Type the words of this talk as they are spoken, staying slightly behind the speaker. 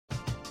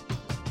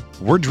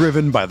We're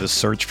driven by the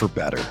search for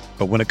better.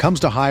 But when it comes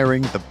to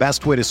hiring, the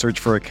best way to search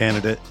for a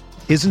candidate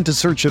isn't to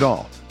search at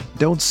all.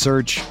 Don't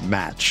search,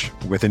 match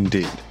with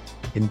Indeed.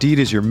 Indeed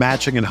is your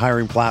matching and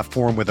hiring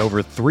platform with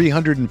over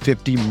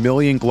 350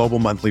 million global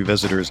monthly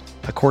visitors,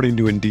 according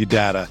to Indeed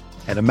data,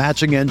 and a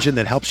matching engine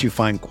that helps you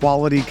find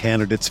quality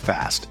candidates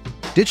fast.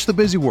 Ditch the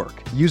busy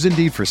work. Use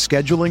Indeed for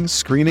scheduling,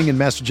 screening, and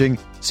messaging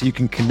so you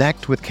can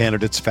connect with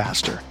candidates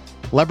faster.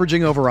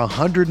 Leveraging over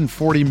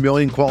 140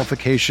 million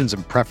qualifications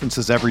and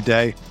preferences every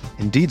day,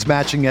 Indeed's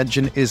matching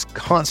engine is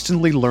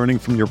constantly learning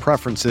from your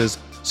preferences,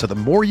 so the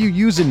more you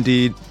use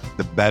Indeed,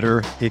 the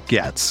better it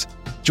gets.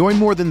 Join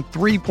more than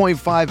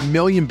 3.5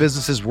 million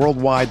businesses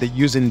worldwide that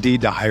use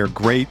Indeed to hire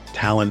great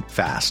talent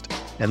fast.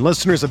 And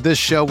listeners of this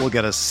show will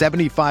get a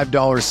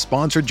 $75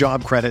 sponsored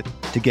job credit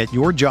to get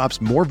your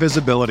jobs more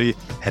visibility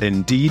at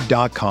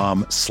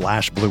Indeed.com/Blue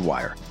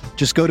Wire.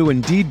 Just go to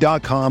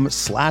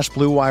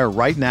Indeed.com/Blue Wire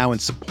right now and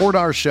support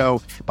our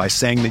show by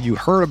saying that you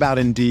heard about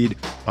Indeed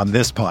on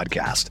this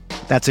podcast.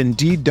 That's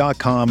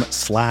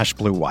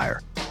Indeed.com/Blue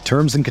Wire.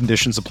 Terms and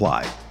conditions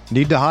apply.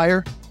 Need to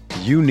hire?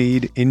 You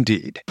need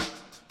Indeed.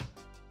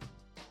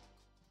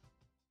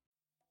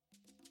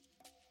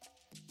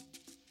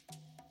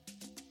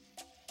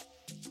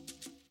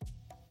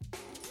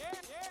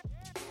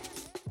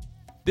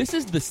 This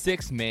is the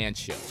Sixth Man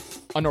Show,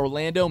 an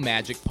Orlando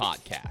Magic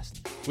podcast,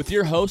 with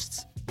your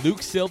hosts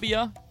Luke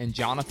Sylvia and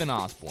Jonathan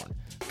Osborne,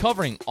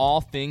 covering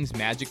all things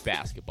Magic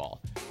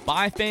basketball.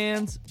 By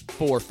fans,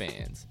 for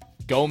fans.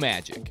 Go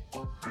Magic.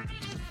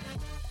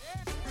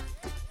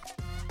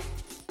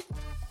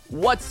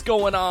 What's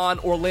going on,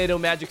 Orlando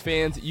Magic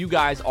fans? You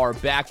guys are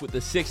back with the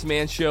Sixth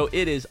Man Show.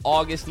 It is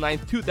August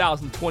 9th,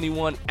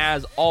 2021.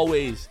 As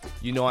always,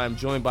 you know I'm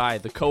joined by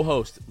the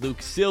co-host,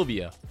 Luke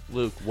Sylvia.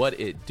 Luke, what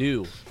it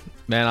do?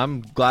 Man,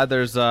 I'm glad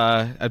there's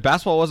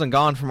basketball wasn't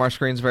gone from our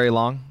screens very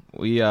long.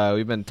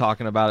 We've been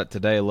talking about it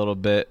today a little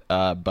bit,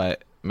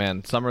 but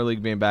man, Summer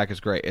League being back is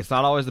great. It's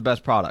not always the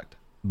best product,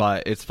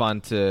 but it's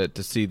fun to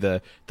see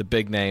the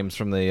big names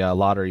from the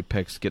lottery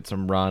picks get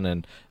some run,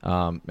 and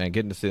man,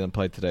 getting to see them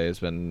play today has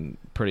been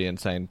pretty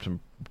insane. Some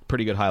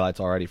pretty good highlights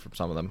already from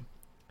some of them.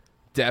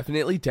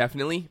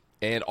 Definitely.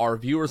 And our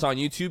viewers on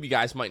YouTube, you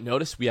guys might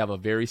notice we have a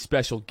very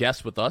special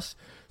guest with us.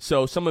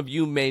 So some of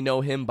you may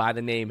know him by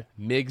the name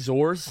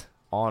Migzors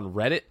on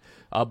Reddit,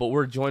 but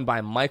we're joined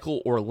by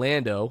Michael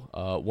Orlando,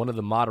 one of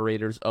the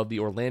moderators of the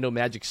Orlando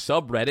Magic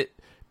subreddit.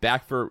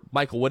 Back for,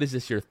 Michael, what is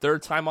this, your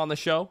third time on the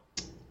show?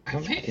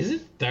 Oh, man, is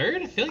it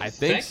third? I feel like I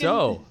think second.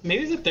 So.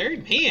 Maybe it's the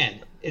third.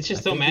 Man, it's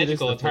just so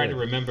magical. It's hard to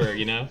remember,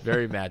 you know?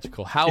 Very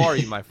magical. How are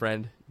you, my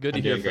friend? Good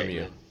to hear from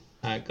you.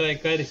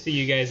 Glad to see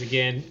you guys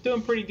again.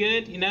 Doing pretty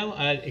good, you know.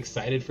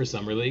 Excited for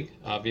Summer League,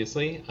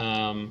 obviously.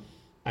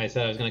 I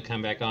said I was going to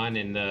come back on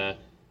and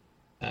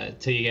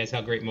tell you guys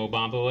how great Mo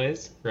Bamba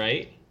was,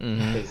 right?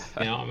 Because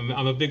you know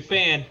I'm a big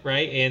fan,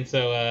 right? And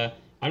so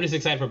I'm just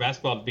excited for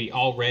basketball to be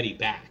already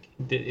back.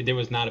 There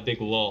was not a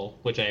big lull,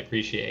 which I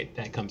appreciate.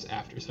 That comes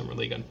after Summer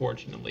League,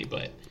 unfortunately,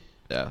 but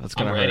yeah, that's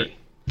gonna hurt.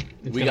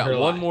 We got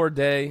one more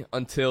day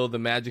until the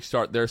Magic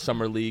start their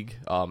Summer League.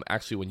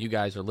 Actually, when you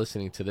guys are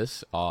listening to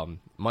this,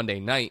 Monday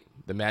night,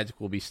 the Magic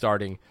will be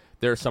starting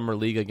their Summer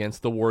League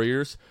against the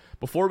Warriors.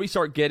 Before we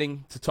start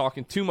getting to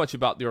talking too much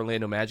about the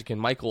Orlando Magic, and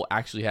Michael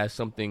actually has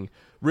something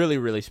really,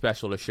 really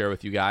special to share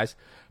with you guys,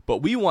 but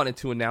we wanted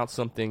to announce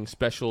something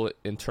special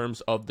in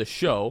terms of the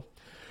show.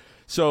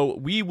 So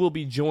we will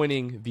be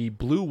joining the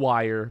Blue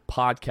Wire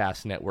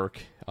podcast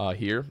network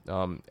here.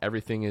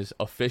 Everything is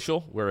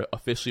official. We're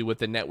officially with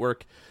the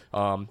network.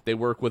 They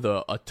work with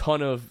a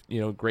ton of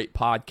great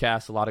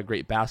podcasts, a lot of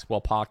great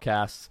basketball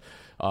podcasts,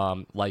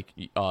 like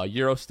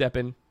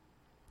Eurosteppin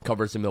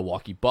covers the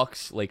Milwaukee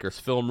Bucks. Lakers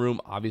Film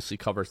Room obviously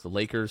covers the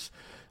Lakers.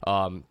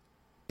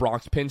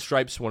 Bronx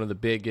Pinstripes, one of the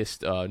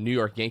biggest New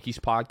York Yankees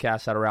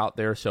podcasts that are out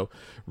there. So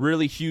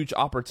really huge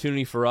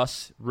opportunity for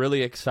us.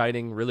 Really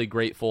exciting, really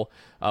grateful.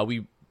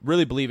 We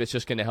really believe it's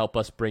just going to help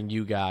us bring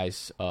you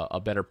guys a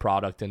better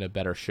product and a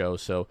better show.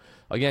 So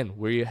again,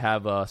 we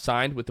have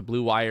signed with the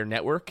Blue Wire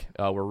Network.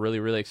 We're really,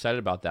 really excited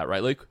about that.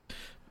 Right, Luke?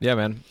 Yeah,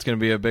 man. It's going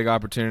to be a big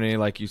opportunity.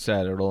 Like you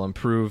said, it'll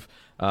improve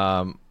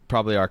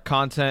probably our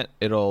content.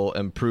 It'll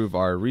improve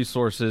our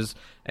resources.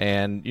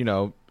 And,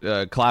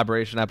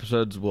 collaboration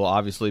episodes will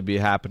obviously be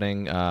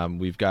happening.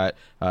 We've got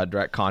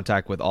direct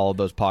contact with all of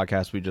those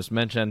podcasts we just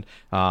mentioned.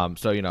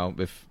 So,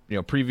 if,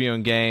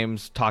 previewing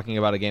games, talking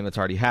about a game that's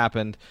already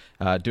happened,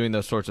 doing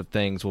those sorts of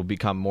things will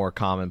become more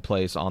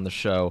commonplace on the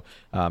show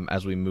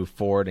as we move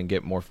forward and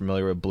get more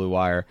familiar with Blue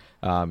Wire.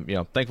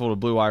 Thankful to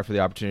Blue Wire for the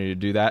opportunity to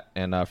do that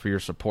and for your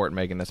support in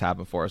making this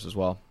happen for us as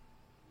well.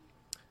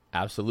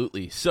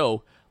 Absolutely.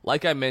 So,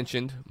 like I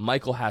mentioned,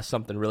 Michael has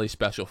something really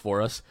special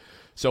for us.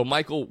 So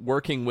Michael,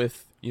 working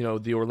with,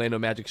 the Orlando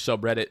Magic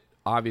subreddit,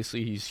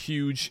 obviously he's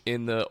huge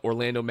in the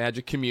Orlando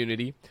Magic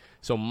community.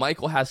 So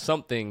Michael has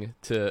something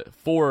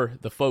for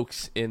the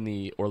folks in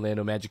the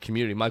Orlando Magic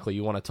community. Michael,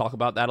 you want to talk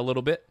about that a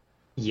little bit?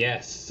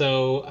 Yes.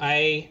 So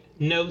I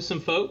know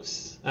some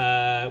folks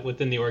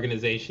within the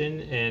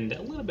organization and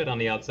a little bit on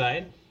the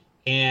outside.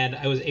 and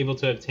I was able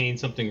to obtain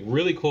something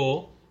really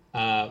cool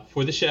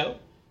for the show.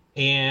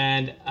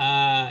 And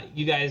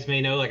you guys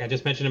may know, like I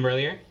just mentioned him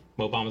earlier,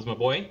 Mo Bamba's my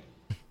boy.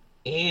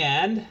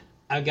 And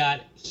I've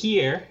got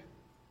here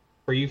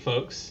for you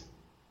folks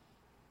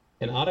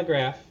an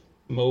autograph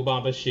Mo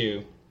Bamba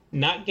shoe.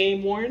 Not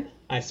game worn.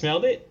 I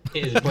smelled it.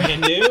 It is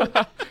brand new.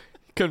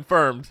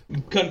 Confirmed.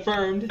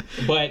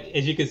 But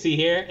as you can see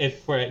here,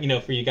 if for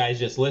you guys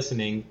just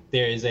listening,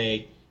 there is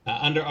a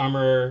Under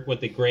Armour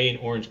with the gray and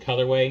orange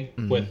colorway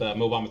with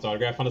Mo Bamba's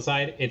autograph on the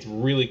side. It's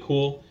really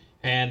cool.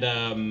 And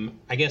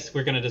I guess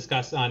we're going to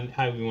discuss on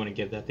how we want to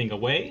give that thing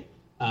away.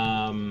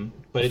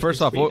 But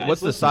first off,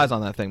 what's the size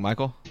on that thing,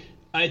 Michael?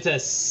 It's a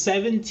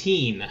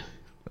 17.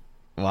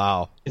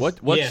 Wow. What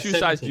shoe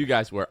size do you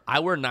guys wear? I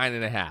wear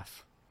 9.5.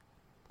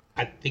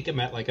 I think I'm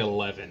at like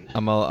 11.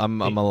 I'm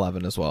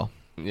 11 as well.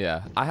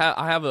 Yeah, I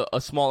have a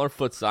smaller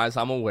foot size.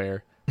 I'm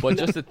aware, but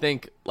just to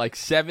think, like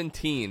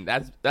 17,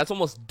 that's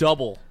almost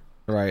double.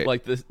 Right.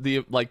 Like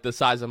the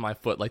size of my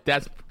foot. Like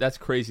that's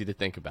crazy to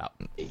think about.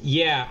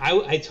 Yeah,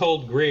 I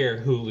told Greer,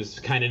 who was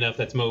kind enough,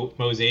 that's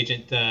Mo's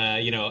agent,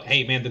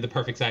 hey man, they're the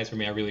perfect size for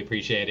me. I really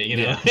appreciate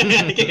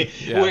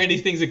it. Wearing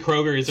these things at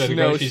Kroger's or the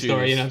grocery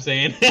store, you know what I'm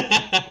saying?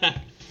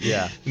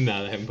 Yeah. No,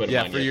 I haven't put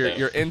them on for yet,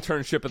 your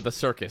internship at the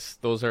circus.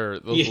 Those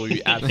will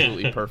be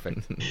absolutely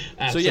perfect.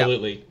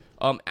 Absolutely.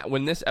 So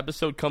when this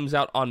episode comes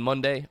out on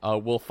Monday,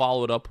 we'll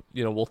follow it up.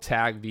 We'll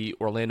tag the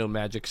Orlando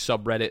Magic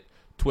subreddit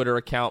Twitter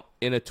account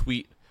in a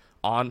tweet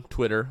on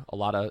Twitter. A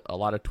lot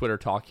of Twitter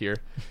talk here,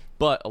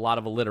 but a lot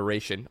of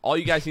alliteration. All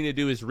you guys need to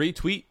do is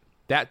retweet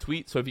that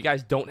tweet. So if you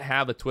guys don't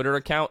have a Twitter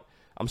account,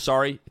 I'm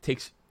sorry, it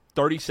takes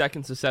 30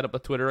 seconds to set up a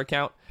Twitter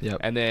account. Yep.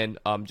 And then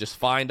just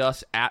find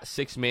us at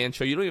Six Man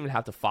Show. You don't even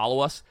have to follow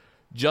us.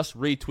 Just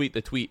retweet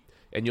the tweet,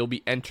 and you'll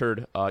be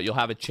entered. You'll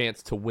have a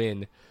chance to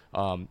win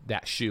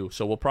that shoe.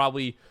 So we'll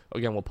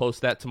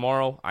post that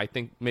tomorrow. I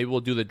think maybe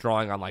we'll do the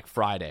drawing on like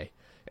Friday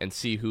and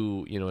see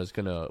who is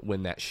going to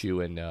win that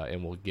shoe, and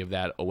we'll give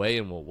that away,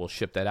 and we'll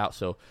ship that out.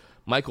 So,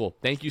 Michael,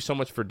 thank you so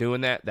much for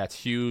doing that. That's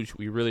huge.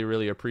 We really,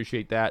 really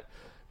appreciate that.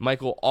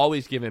 Michael,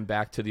 always giving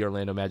back to the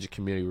Orlando Magic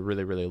community. We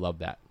really, really love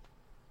that.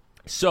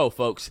 So,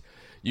 folks,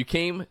 you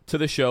came to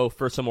the show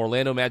for some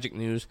Orlando Magic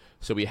news,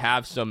 so we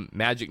have some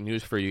Magic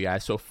news for you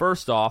guys. So,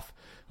 first off,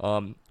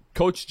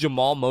 Coach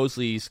Jamal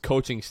Mosley's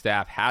coaching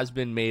staff has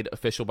been made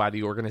official by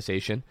the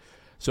organization.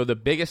 So the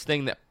biggest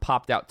thing that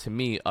popped out to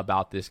me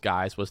about this,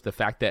 guys, was the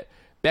fact that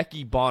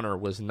Becky Bonner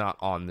was not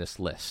on this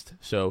list.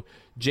 So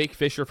Jake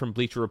Fisher from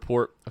Bleacher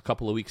Report a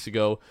couple of weeks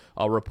ago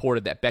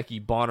reported that Becky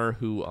Bonner,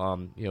 who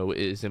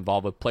is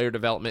involved with player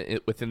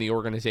development within the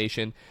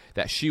organization,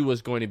 that she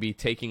was going to be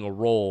taking a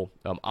role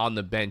on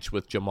the bench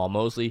with Jamal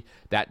Mosley.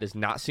 That does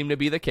not seem to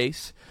be the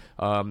case.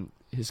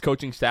 His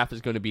coaching staff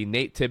is going to be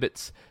Nate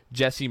Tibbetts,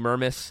 Jesse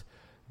Mermis,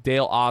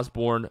 Dale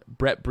Osborne,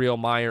 Brett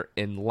Brielmeyer,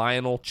 and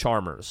Lionel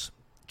Chalmers.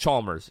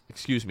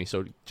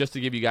 So just to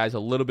give you guys a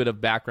little bit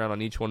of background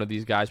on each one of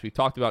these guys, we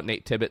talked about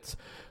Nate Tibbetts.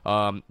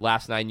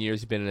 Last 9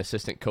 years, he's been an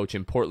assistant coach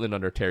in Portland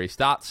under Terry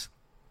Stotts.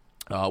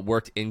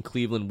 Worked in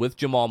Cleveland with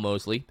Jamal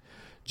Mosley.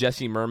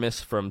 Jesse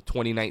Mermis from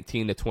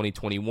 2019 to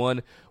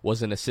 2021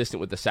 was an assistant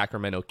with the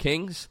Sacramento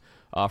Kings.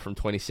 From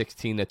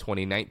 2016 to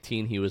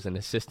 2019, he was an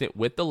assistant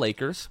with the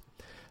Lakers.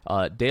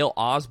 Dale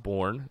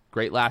Osborne,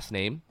 great last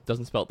name.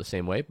 Doesn't spell it the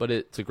same way, but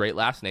it's a great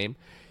last name.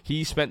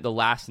 He spent the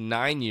last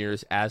 9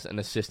 years as an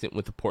assistant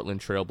with the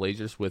Portland Trail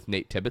Blazers with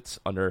Nate Tibbetts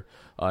under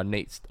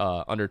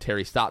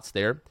Terry Stotts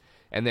there.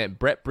 And then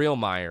Brett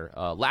Brielmeyer.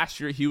 Last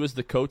year, he was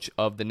the coach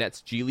of the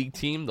Nets G League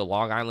team, the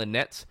Long Island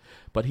Nets,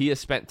 but he has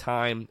spent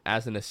time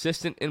as an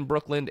assistant in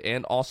Brooklyn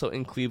and also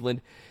in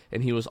Cleveland,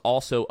 and he was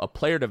also a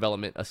player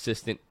development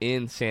assistant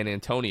in San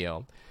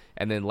Antonio.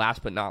 And then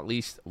last but not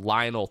least,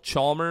 Lionel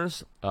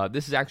Chalmers.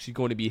 This is actually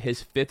going to be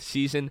his 5th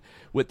season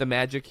with the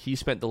Magic. He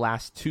spent the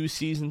last 2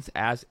 seasons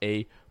as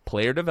a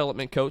player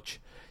development coach.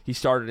 He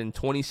started in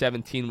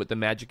 2017 with the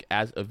Magic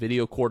as a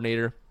video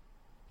coordinator.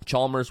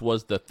 Chalmers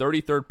was the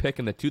 33rd pick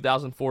in the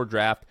 2004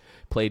 draft,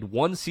 played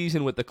 1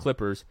 season with the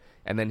Clippers,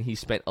 and then he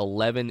spent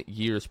 11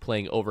 years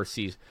playing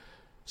overseas.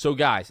 So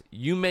guys,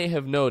 you may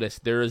have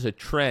noticed there is a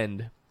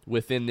trend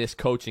within this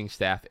coaching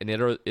staff, and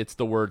it's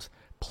the words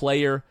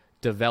player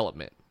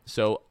development.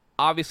 So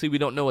obviously we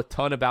don't know a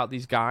ton about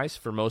these guys.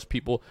 For most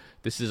people,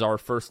 this is our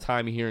first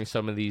time hearing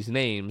some of these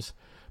names.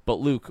 But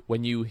Luke,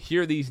 when you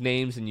hear these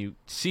names and you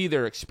see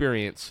their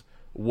experience,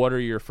 what are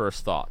your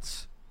first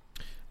thoughts?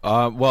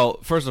 Well,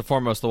 first and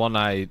foremost, the one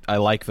I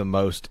like the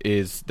most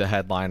is the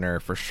headliner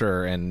for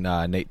sure, and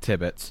Nate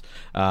Tibbetts.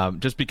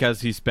 Just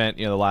because he spent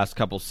the last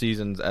couple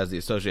seasons as the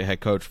associate head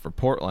coach for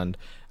Portland.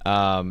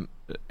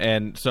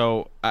 And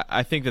so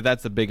I think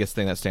that's the biggest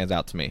thing that stands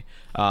out to me.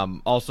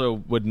 Also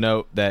would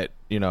note that,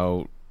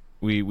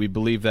 we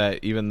believe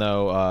that even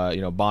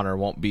though, Bonner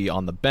won't be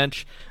on the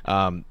bench,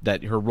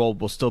 that her role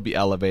will still be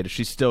elevated.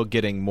 She's still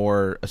getting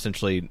more,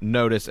 essentially,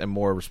 notice and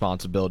more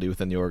responsibility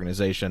within the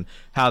organization.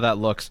 How that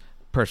looks,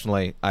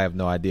 Personally, I have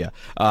no idea.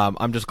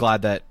 I'm just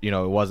glad that, it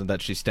wasn't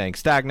that she's staying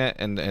stagnant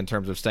in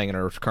terms of staying in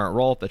her current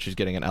role, that she's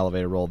getting an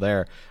elevated role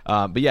there.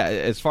 But yeah,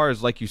 as far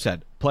as, like you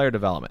said, player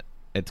development,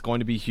 it's going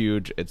to be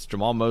huge. It's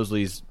Jamal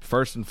Mosley's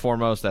first and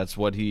foremost. That's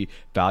what he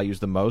values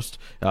the most,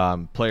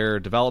 player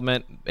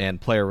development and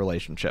player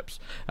relationships,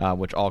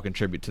 which all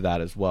contribute to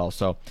that as well.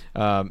 So,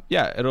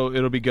 yeah,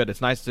 it'll be good.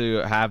 It's nice to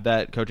have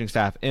that coaching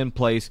staff in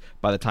place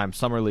by the time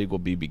Summer League will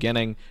be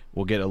beginning.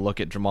 We'll get a look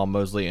at Jamal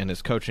Mosley and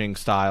his coaching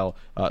style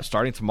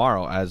starting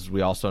tomorrow, as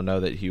we also know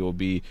that he will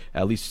be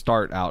at least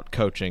start out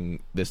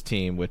coaching this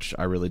team, which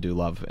I really do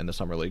love in the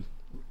Summer League.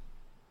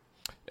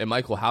 And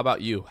Michael, how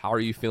about you? How are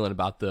you feeling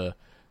about the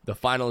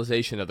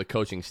finalization of the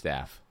coaching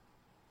staff?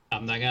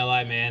 I'm not gonna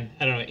lie, man.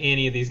 I don't know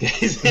any of these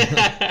guys.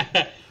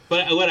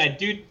 But what I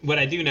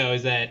do know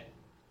is that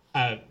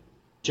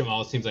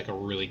Jamal seems like a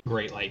really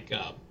great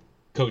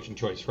coaching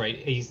choice, right?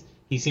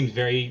 He seems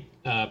very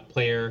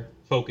player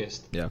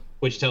focused. Yeah.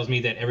 Which tells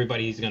me that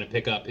everybody he's going to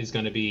pick up is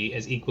going to be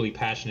as equally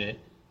passionate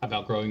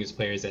about growing his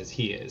players as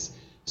he is.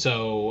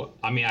 So,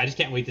 I mean, I just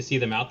can't wait to see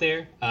them out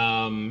there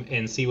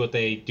and see what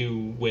they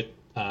do with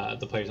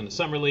the players in the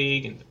Summer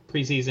League and the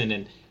preseason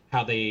and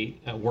how they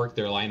work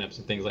their lineups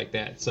and things like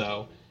that.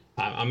 So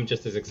I'm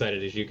just as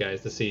excited as you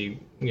guys to see,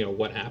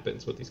 what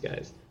happens with these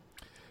guys.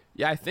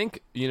 Yeah, I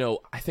think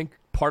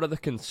part of the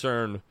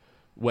concern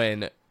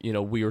when,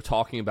 we were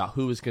talking about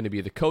who was going to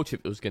be the coach,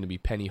 if it was going to be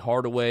Penny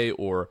Hardaway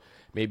or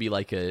maybe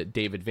like a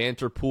David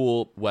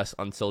Vanterpool, Wes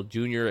Unseld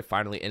Jr., it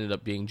finally ended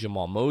up being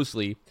Jamal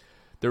Mosley.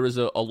 There was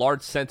a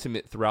large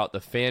sentiment throughout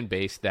the fan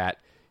base that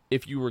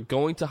if you were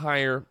going to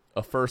hire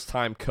a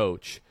first-time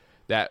coach,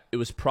 that it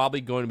was probably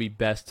going to be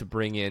best to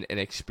bring in an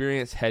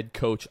experienced head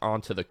coach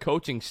onto the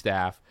coaching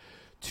staff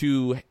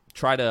to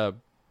try to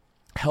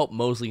help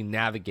Mosley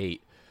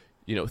navigate,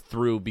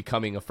 through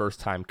becoming a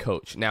first-time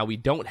coach. Now, we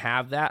don't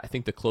have that. I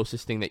think the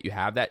closest thing that you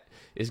have that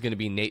is going to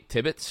be Nate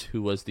Tibbetts,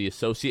 who was the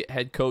associate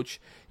head coach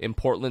in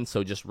Portland,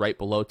 so just right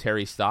below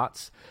Terry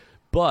Stotts.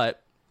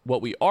 But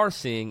what we are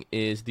seeing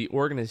is the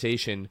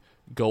organization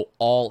go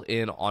all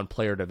in on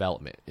player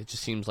development. It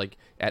just seems like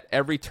at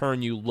every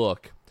turn you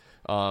look,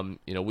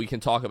 we can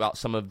talk about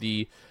some of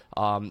the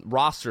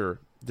roster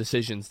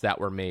decisions that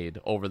were made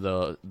over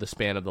the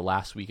span of the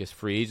last week as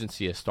free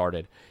agency has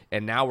started.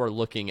 And now we're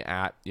looking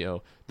at,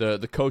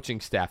 the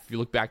coaching staff. If you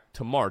look back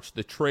to March,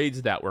 the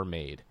trades that were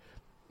made,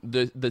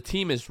 the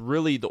team is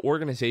really, the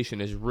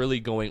organization is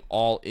really going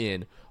all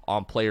in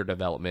on player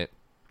development.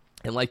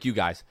 And like you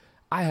guys,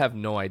 I have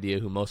no idea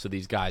who most of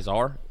these guys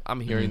are.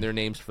 I'm hearing their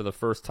names for the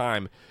first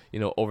time,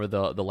 over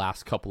the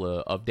last couple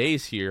of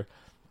days here.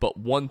 But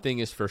one thing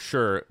is for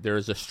sure, there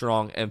is a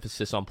strong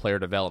emphasis on player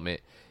development,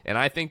 and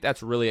I think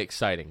that's really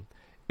exciting.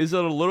 Is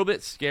it a little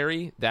bit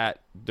scary that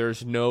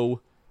there's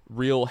no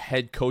real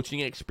head coaching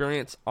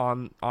experience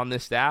on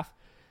this staff?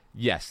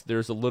 Yes,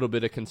 there's a little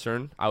bit of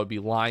concern. I would be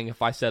lying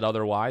if I said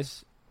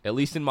otherwise, at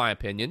least in my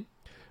opinion.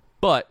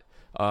 But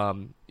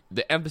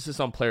the emphasis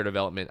on player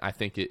development, I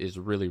think, it is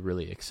really,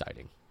 really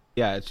exciting.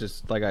 Yeah, it's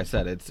just like I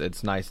said,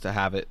 it's nice to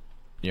have it,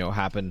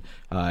 happen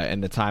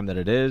in the time that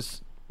it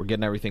is. We're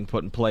getting everything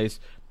put in place.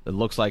 It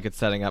looks like it's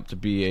setting up to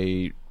be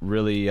a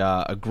really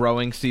a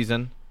growing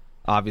season,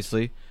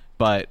 obviously,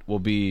 but will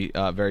be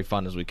very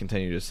fun, as we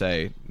continue to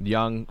say.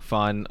 Young,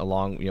 fun,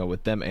 along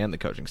with them and the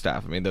coaching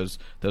staff. I mean, those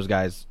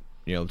guys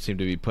seem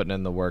to be putting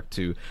in the work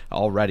to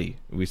already.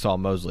 We saw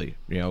Mosley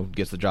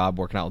gets the job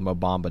working out with Mo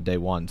Bamba day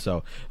one.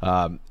 So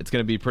it's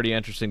going to be pretty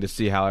interesting to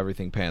see how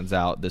everything pans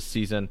out this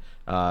season.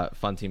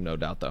 Fun team, no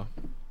doubt, though.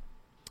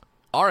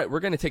 All right, we're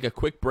going to take a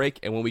quick break,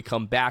 and when we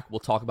come back, we'll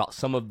talk about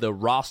some of the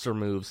roster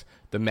moves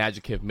the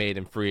Magic have made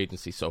in free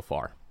agency so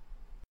far.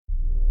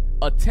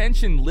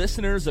 Attention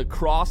listeners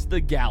across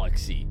the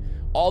galaxy,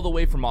 all the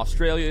way from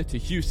Australia to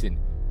Houston.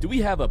 Do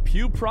we have a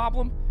pube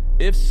problem?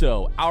 If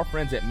so, our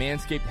friends at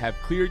Manscaped have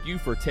cleared you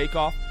for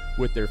takeoff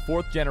with their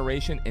 4th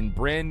generation and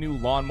brand new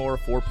Lawnmower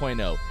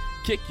 4.0.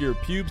 Kick your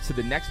pubes to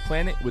the next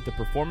planet with the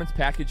Performance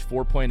Package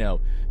 4.0.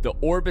 The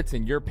orbits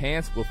in your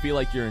pants will feel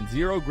like you're in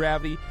zero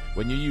gravity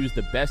when you use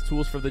the best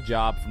tools for the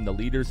job from the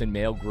leaders in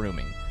male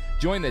grooming.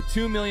 Join the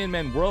 2 million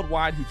men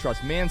worldwide who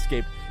trust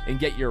Manscaped and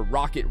get your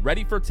rocket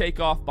ready for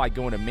takeoff by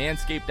going to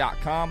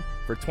manscaped.com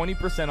for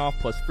 20% off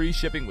plus free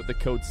shipping with the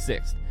code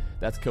SIXTH.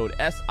 That's code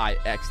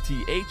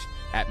SIXTH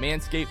at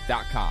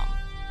manscaped.com.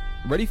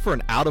 Ready for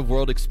an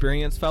out-of-world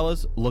experience,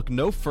 fellas? Look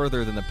no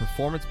further than the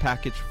Performance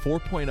Package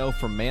 4.0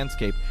 from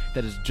Manscaped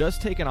that has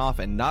just taken off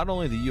in not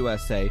only the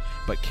USA,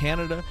 but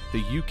Canada,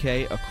 the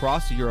UK,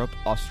 across Europe,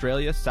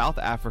 Australia, South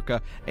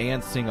Africa,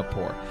 and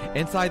Singapore.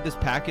 Inside this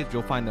package,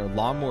 you'll find their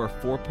Lawnmower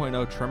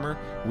 4.0 trimmer,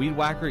 Weed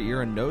Whacker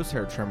ear and nose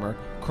hair trimmer,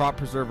 Crop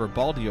Preserver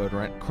ball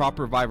deodorant, Crop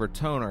Reviver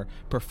toner,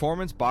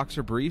 Performance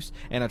boxer briefs,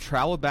 and a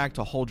travel bag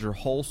to hold your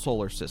whole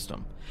solar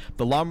system.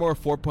 The Lawnmower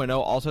 4.0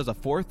 also has a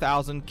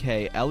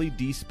 4000K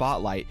LED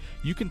spotlight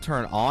you can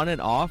turn on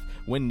and off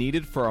when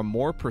needed for a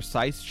more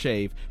precise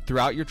shave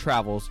throughout your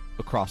travels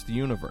across the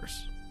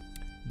universe.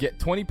 Get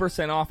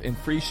 20% off and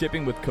free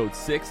shipping with code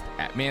SIXTH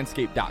at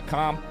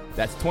manscaped.com.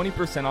 That's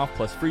 20% off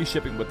plus free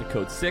shipping with the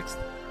code SIXTH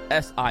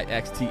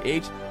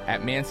SIXTH,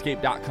 at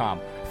manscaped.com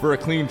for a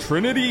clean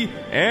trinity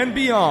and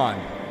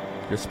beyond.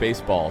 Your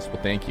space balls will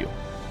thank you.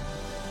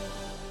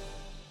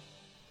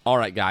 All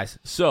right, guys.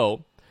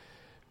 So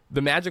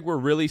the Magic were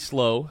really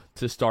slow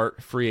to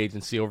start free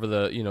agency over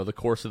the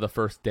course of the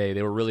first day.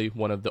 They were really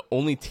one of the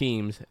only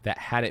teams that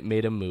hadn't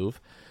made a move.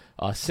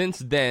 Since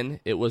then,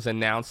 it was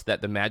announced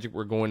that the Magic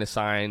were going to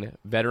sign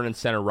veteran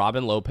center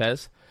Robin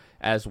Lopez,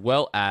 as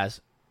well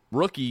as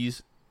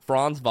rookies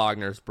Franz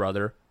Wagner's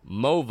brother,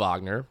 Mo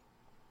Wagner.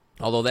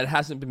 Although that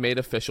hasn't been made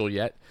official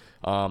yet,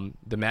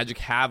 the Magic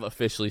have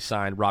officially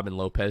signed Robin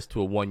Lopez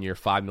to a 1-year,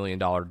 $5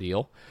 million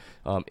deal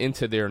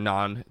into their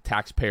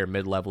non-taxpayer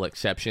mid-level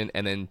exception.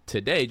 And then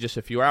today, just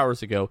a few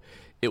hours ago,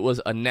 it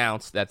was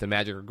announced that the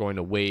Magic are going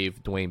to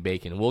waive Dwayne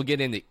Bacon. We'll get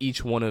into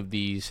each one of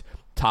these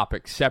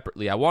topics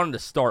separately. I wanted to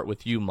start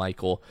with you,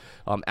 Michael,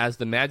 as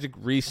the Magic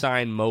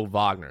re-signed Mo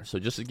Wagner. So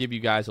just to give you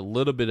guys a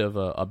little bit of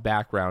a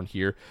background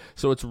here.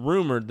 So it's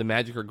rumored the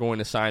Magic are going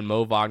to sign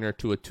Mo Wagner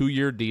to a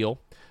 2-year deal.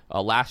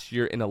 Last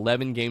year, in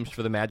 11 games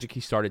for the Magic, he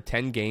started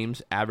 10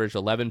 games, averaged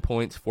 11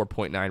 points,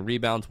 4.9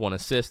 rebounds, 1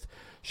 assist,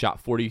 shot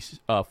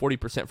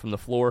 40% from the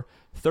floor,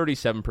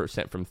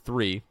 37% from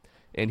 3,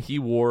 and he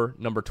wore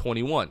number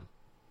 21.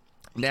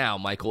 Now,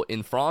 Michael,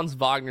 in Franz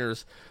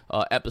Wagner's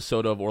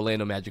episode of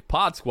Orlando Magic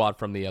Pod Squad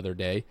from the other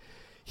day,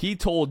 he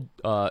told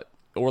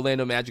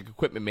Orlando Magic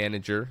equipment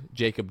manager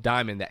Jacob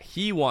Diamond that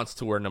he wants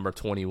to wear number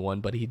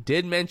 21, but he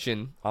did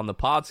mention on the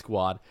Pod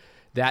Squad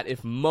that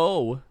if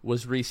Mo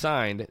was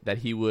re-signed, that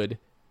he would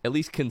at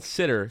least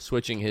consider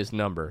switching his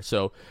number.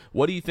 So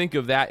what do you think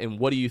of that, and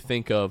what do you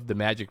think of the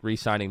Magic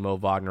re-signing Mo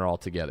Wagner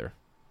altogether?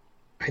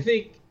 I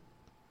think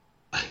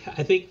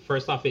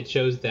first off, it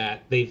shows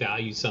that they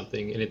value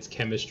something in its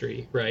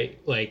chemistry, right?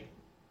 Like,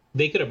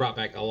 they could have brought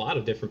back a lot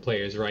of different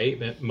players,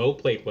 right? Mo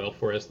played well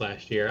for us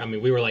last year. I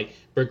mean, we were like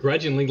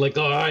begrudgingly like,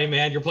 "Oh,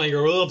 man, you're playing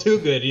a little too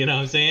good," you know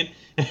what I'm saying?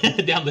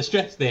 Down the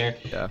stretch there.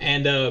 Yeah.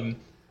 And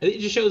it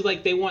just shows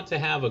like they want to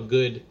have a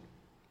good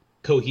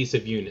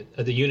cohesive unit,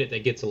 the unit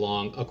that gets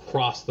along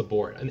across the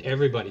board. And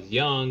everybody's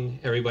young,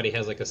 everybody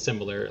has like a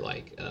similar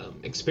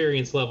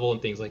experience level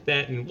and things like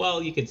that. And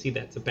while you can see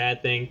that's a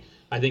bad thing,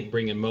 I think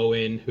bringing Mo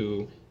in,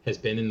 who has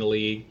been in the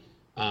league,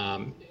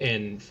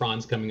 and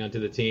Franz coming onto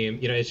the team,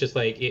 it's just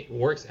like it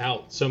works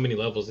out so many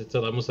levels. It's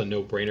almost a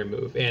no-brainer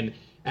move. And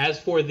as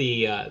for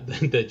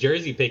the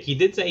jersey pick, he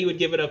did say he would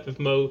give it up if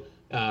Mo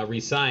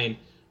re-signed,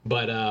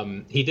 but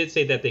he did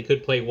say that they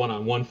could play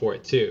one-on-one for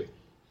it too.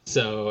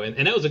 So,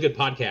 and that was a good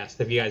podcast.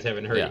 If you guys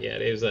haven't heard it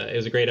yet, it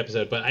was a great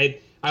episode. But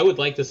I would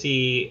like to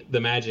see the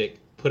Magic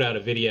put out a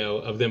video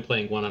of them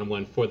playing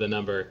one-on-one for the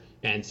number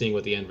and seeing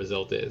what the end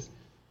result is.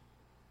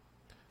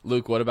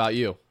 Luke, what about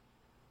you?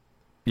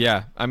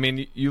 Yeah, I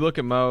mean, you look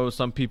at Mo.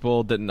 Some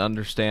people didn't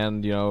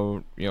understand,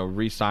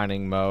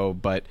 re-signing Mo,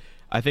 but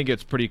I think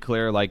it's pretty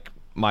clear, like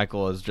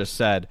Michael has just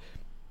said.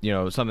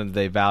 Something that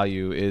they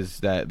value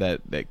is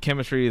that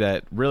chemistry.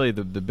 That really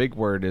the big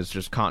word is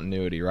just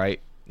continuity,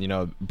 right?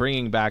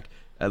 Bringing back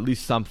at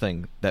least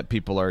something that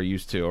people are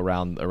used to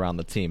around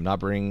the team, not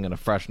bringing in a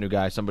fresh new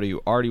guy, somebody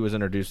who already was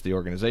introduced to the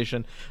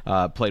organization,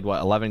 played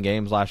 11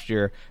 games last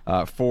year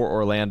for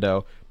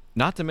Orlando.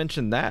 Not to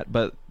mention that,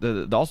 but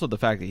also the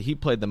fact that he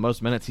played the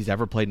most minutes he's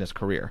ever played in his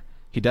career.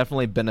 He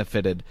definitely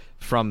benefited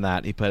from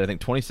that. He played, I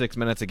think, 26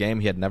 minutes a game.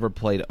 He had never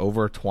played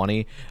over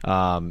 20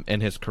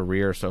 in his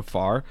career so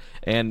far,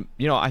 and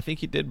I think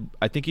he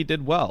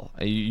did well.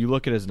 You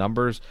look at his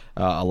numbers,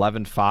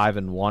 11, 5,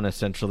 and 1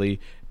 essentially.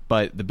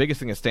 But the biggest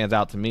thing that stands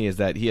out to me is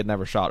that he had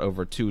never shot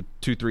over two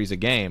threes a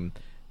game.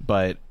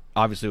 But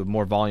obviously, with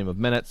more volume of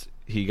minutes,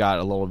 he got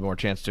a little more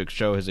chance to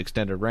show his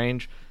extended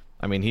range.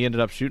 I mean, he ended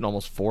up shooting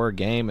almost 4 a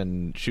game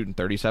and shooting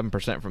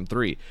 37% from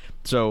 3.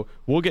 So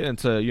we'll get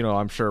into,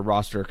 I'm sure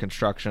roster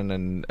construction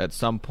and at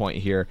some point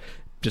here,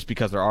 just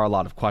because there are a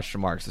lot of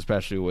question marks,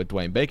 especially with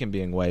Dwayne Bacon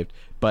being waived.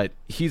 But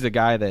he's a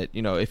guy that,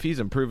 if he's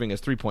improving his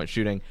three-point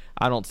shooting,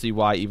 I don't see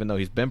why, even though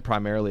he's been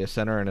primarily a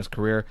center in his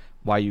career,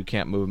 why you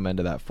can't move him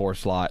into that 4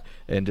 slot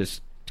and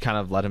just kind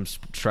of let him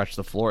stretch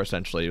the floor,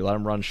 essentially. Let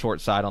him run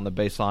short side on the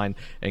baseline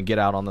and get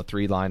out on the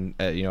 3 line,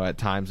 at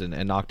times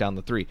and knock down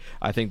the 3.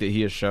 I think that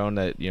he has shown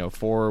that,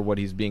 for what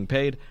he's being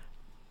paid,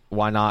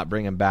 why not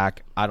bring him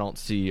back? I don't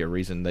see a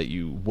reason that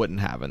you wouldn't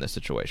have in this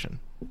situation.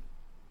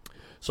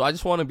 So I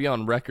just want to be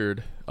on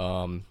record,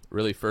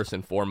 really first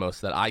and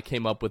foremost, that I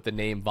came up with the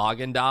name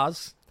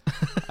Dazs.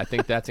 I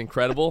think that's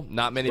incredible.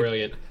 Not many.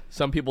 Brilliant.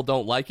 Some people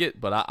don't like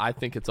it, but I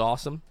think it's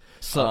awesome.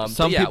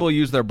 Some people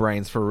use their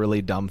brains for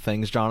really dumb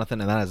things,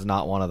 Jonathan, and that is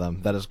not one of them.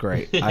 That is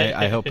great.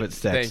 I hope it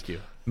sticks. Thank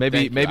you.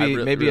 Maybe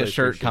really a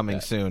shirt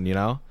coming soon.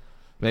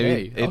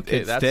 Maybe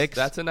it sticks.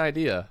 That's an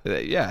idea.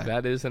 Yeah,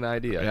 that is an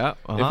idea. Yeah.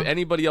 Uh-huh. If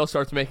anybody else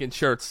starts making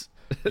shirts,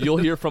 you'll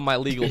hear from my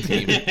legal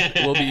team.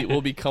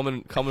 We'll be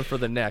coming for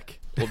the neck.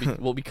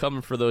 We'll be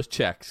coming for those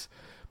checks.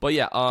 But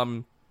yeah,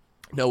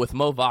 with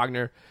Mo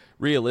Wagner,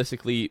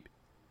 realistically,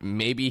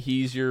 maybe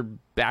he's your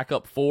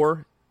backup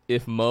 4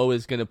 if Mo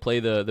is going to play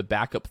the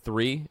backup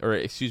three, or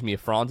excuse me,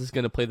 if Franz is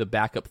going to play the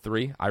backup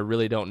three. I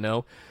really don't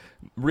know.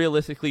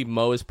 Realistically,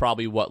 Mo is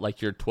probably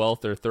like your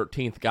 12th or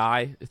 13th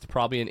guy. It's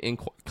probably an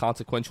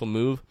inconsequential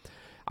move.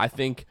 I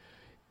think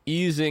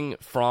easing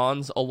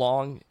Franz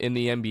along in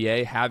the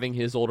NBA, having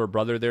his older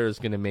brother there is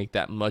going to make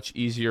that much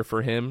easier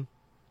for him.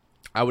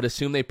 I would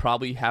assume they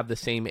probably have the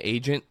same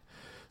agent.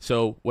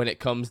 So when it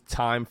comes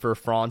time for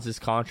Franz's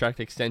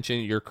contract extension,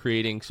 you're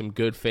creating some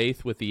good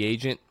faith with the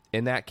agent.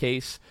 In that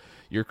case,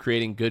 you're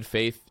creating good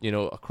faith,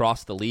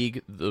 across the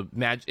league. The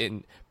Magic,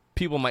 and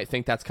people might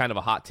think that's kind of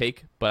a hot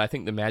take, but I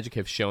think the Magic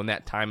have shown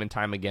that time and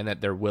time again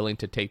that they're willing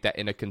to take that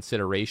into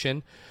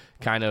consideration,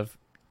 kind of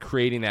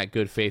creating that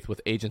good faith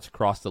with agents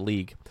across the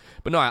league.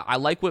 But no, I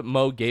like what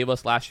Mo gave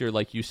us last year.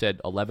 Like you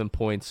said, 11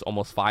 points,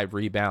 almost 5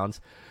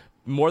 rebounds.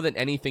 More than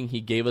anything, he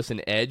gave us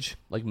an edge.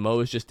 Like, Mo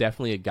is just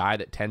definitely a guy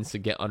that tends to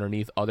get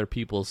underneath other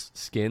people's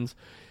skins.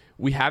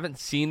 We haven't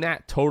seen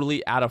that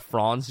totally out of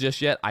Franz just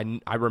yet.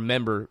 I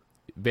remember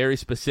very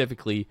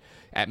specifically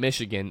at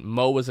Michigan,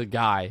 Mo was a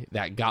guy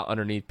that got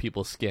underneath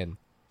people's skin.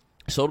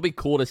 So it'll be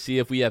cool to see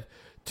if we have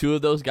 2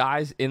 of those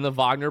guys in the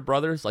Wagner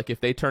brothers. Like, if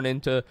they turn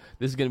into,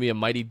 this is going to be a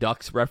Mighty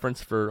Ducks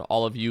reference for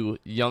all of you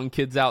young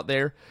kids out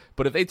there,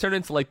 but if they turn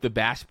into like the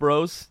Bash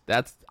Bros,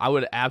 I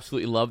would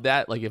absolutely love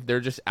that. Like, if they're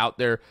just out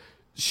there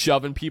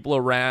shoving people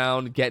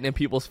around, getting in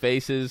people's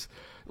faces.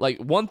 Like,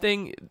 one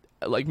thing,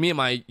 like me and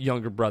my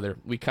younger brother,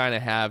 we kind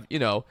of have, you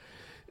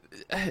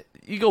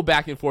go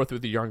back and forth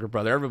with your younger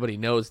brother. Everybody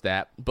knows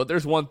that. But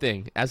there's one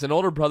thing. As an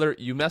older brother,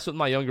 you mess with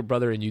my younger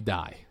brother and you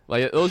die.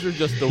 Like, those are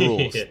just the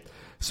rules. Yeah.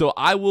 So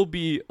I will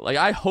be, like,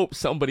 I hope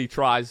somebody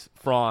tries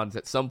Franz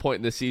at some point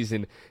in the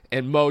season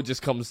and Mo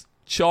just comes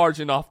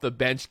charging off the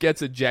bench,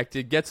 gets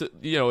ejected, gets a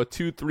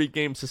 2-3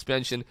 game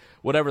suspension,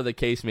 whatever the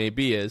case may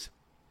be is.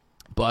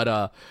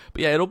 But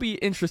yeah, it'll be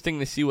interesting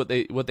to see what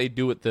they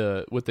do with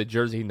the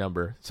jersey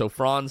number. So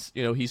Franz,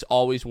 he's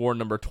always worn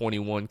number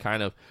 21,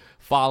 kind of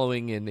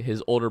following in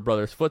his older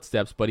brother's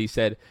footsteps. But he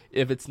said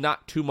if it's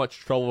not too much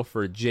trouble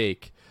for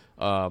Jake,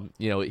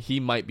 he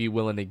might be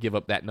willing to give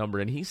up that number.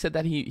 And he said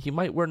that he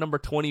might wear number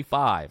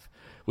 25,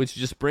 which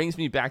just brings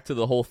me back to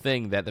the whole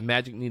thing that the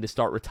Magic need to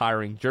start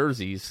retiring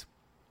jerseys.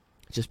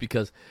 Just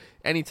because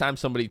anytime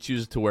somebody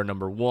chooses to wear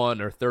number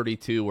 1 or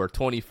 32 or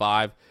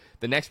 25,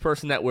 the next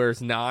person that wears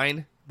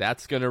 9,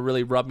 that's going to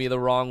really rub me the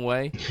wrong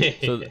way.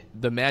 So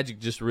the Magic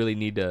just really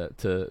need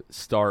to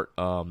start,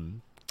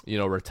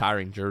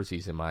 retiring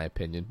jerseys, in my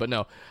opinion. But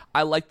no,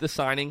 I like the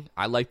signing.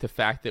 I like the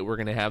fact that we're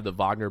going to have the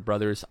Wagner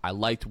brothers. I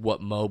liked what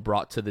Mo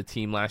brought to the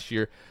team last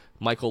year.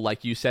 Michael,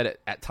 like you said,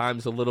 at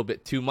times a little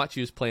bit too much.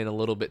 He was playing a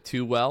little bit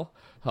too well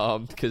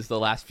because the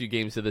last few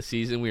games of the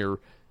season we were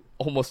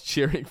almost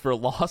cheering for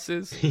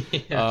losses.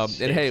 And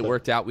hey, it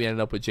worked out. We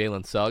ended up with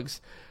Jalen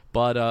Suggs.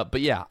 But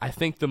yeah, I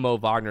think the Mo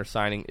Wagner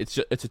signing, it's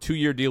a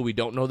 2-year deal. We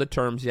don't know the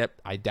terms yet.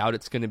 I doubt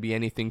it's going to be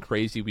anything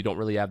crazy. We don't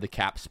really have the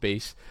cap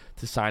space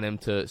to sign him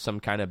to some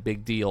kind of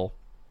big deal.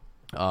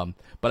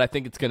 But I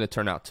think it's going to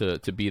turn out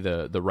to be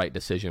the right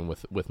decision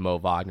with Mo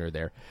Wagner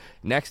there.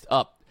 Next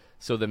up,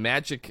 so the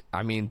Magic,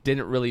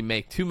 didn't really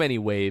make too many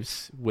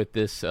waves with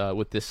this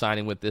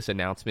signing, with this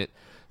announcement.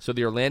 So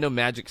the Orlando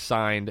Magic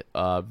signed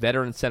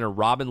veteran center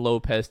Robin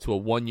Lopez to a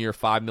 1-year,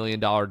 $5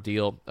 million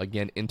deal,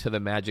 again, into the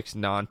Magic's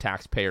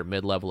non-taxpayer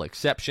mid-level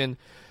exception.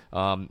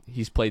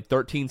 He's played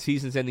 13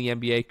 seasons in the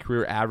NBA,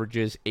 career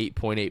averages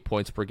 8.8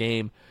 points per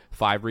game,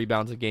 5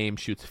 rebounds a game,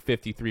 shoots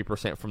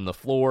 53% from the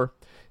floor.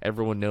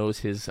 Everyone knows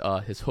his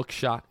hook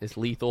shot is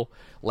lethal.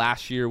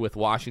 Last year with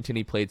Washington,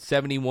 he played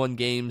 71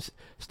 games,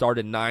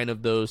 started 9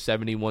 of those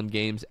 71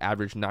 games,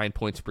 averaged 9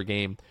 points per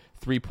game,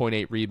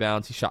 3.8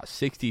 rebounds. He shot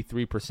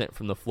 63%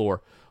 from the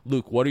floor.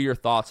 Luke, what are your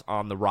thoughts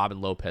on the Robin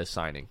Lopez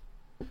signing?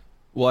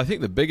 Well, I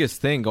think the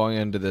biggest thing going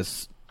into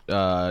this,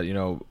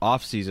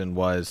 off season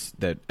was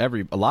that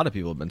a lot of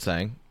people have been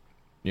saying,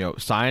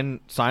 sign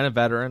a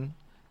veteran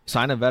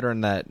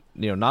that,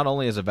 not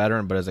only as a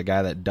veteran, but as a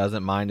guy that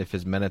doesn't mind if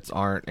his minutes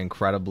aren't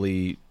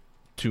incredibly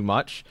too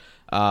much.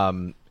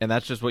 And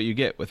that's just what you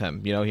get with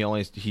him.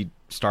 He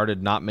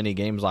started not many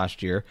games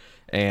last year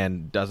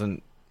and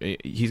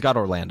he's got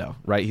Orlando,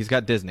 right? He's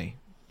got Disney.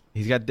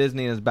 He's got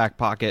Disney in his back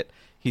pocket.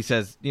 He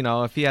says,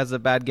 if he has a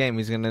bad game,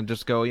 he's going to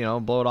just go,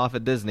 blow it off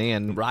at Disney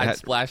and ride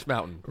Splash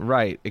Mountain.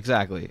 Right,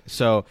 exactly.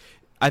 So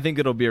I think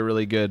it'll be a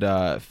really good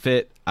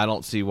fit. I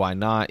don't see why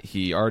not.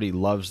 He already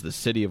loves the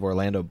city of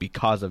Orlando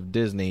because of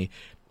Disney,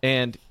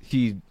 and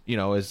he,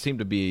 seems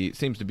to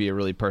be a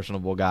really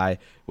personable guy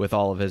with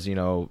all of his,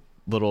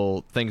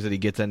 little things that he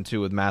gets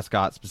into with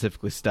mascot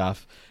specifically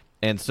stuff.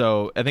 And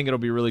so I think it'll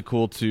be really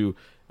cool to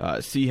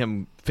see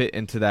him fit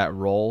into that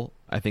role.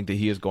 I think that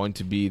he is going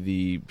to be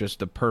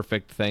the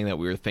perfect thing that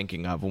we were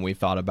thinking of when we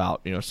thought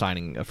about,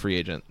 signing a free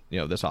agent,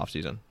 this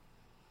offseason.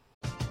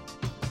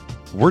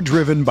 We're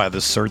driven by the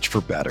search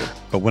for better.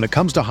 But when it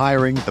comes to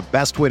hiring, the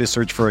best way to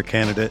search for a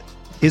candidate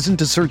isn't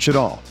to search at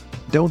all.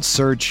 Don't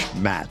search,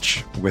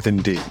 match with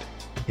Indeed.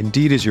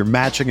 Indeed is your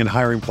matching and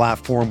hiring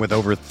platform with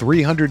over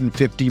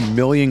 350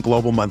 million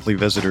global monthly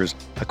visitors,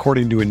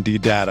 according to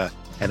Indeed data,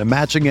 and a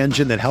matching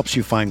engine that helps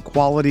you find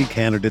quality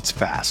candidates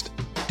fast.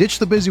 Ditch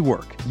the busy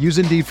work. Use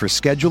Indeed for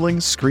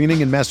scheduling,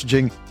 screening, and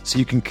messaging so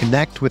you can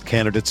connect with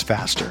candidates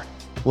faster.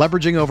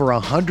 Leveraging over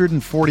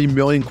 140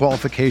 million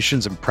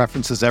qualifications and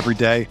preferences every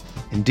day,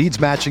 Indeed's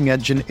matching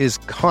engine is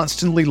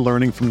constantly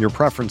learning from your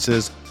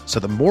preferences, so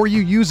the more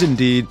you use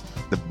Indeed,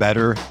 the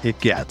better it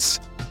gets.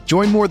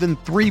 Join more than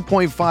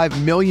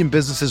 3.5 million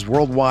businesses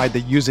worldwide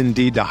that use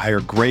Indeed to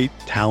hire great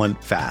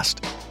talent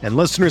fast. And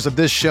listeners of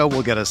this show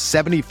will get a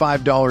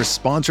 $75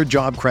 sponsored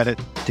job credit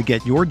to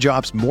get your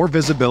jobs more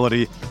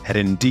visibility at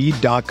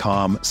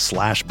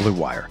Indeed.com/Blue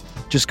Wire.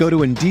 Just go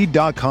to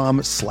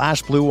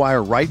Indeed.com/Blue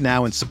Wire right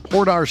now and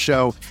support our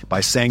show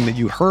by saying that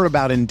you heard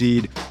about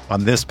Indeed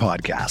on this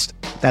podcast.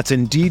 That's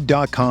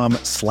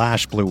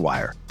Indeed.com/Blue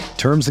Wire.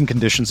 Terms and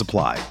conditions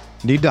apply.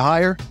 Need to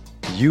hire?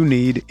 You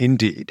need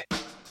Indeed.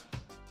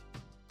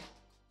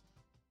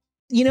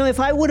 You know, if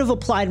I would have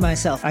applied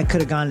myself, I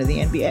could have gone to the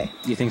NBA.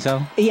 You think so?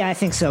 Yeah, I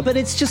think so. But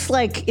it's just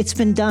like, it's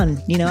been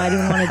done. You know, I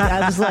didn't want to,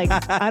 I was like,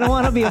 I don't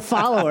want to be a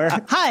follower.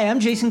 Hi, I'm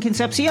Jason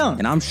Concepcion.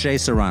 And I'm Shea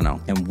Serrano.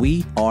 And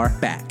we are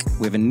back.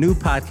 We have a new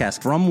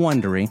podcast from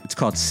Wondery. It's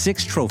called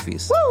Six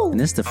Trophies. Woo!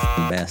 And it's the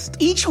best.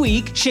 Each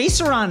week, Shea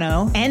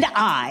Serrano and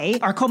I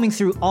are combing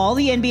through all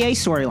the NBA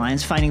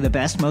storylines, finding the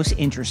best, most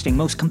interesting,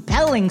 most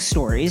compelling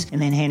stories,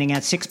 and then handing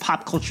out 6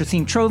 pop culture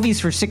themed trophies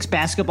for 6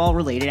 basketball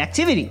related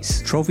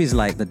activities. Trophies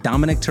like the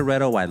Dominic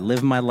Toretto I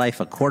Live My Life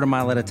a Quarter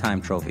Mile at a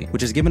Time trophy,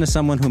 which is given to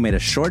someone who made a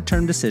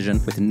short-term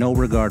decision with no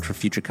regard for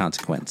future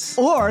consequence.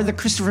 Or the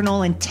Christopher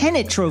Nolan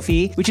Tenet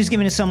trophy, which is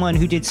given to someone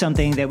who did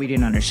something that we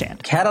didn't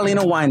understand.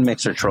 Catalina Wine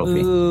Mixer trophy.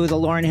 Ooh, the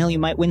Lauryn Hill, you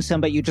might win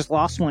some, but you just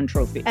lost one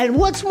trophy. And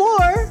what's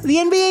more, the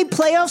NBA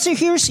playoffs are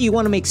here, so you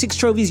want to make 6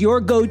 Trophies your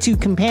go-to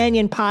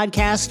companion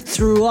podcast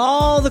through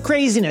all the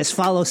craziness.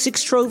 Follow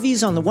 6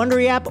 Trophies on the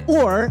Wondery app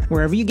or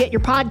wherever you get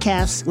your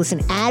podcasts. Listen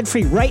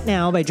ad-free right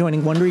now by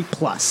joining Wondery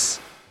Plus.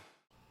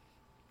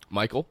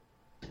 Michael?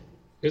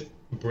 It's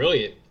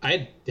brilliant.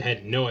 I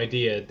had no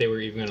idea they were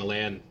even going to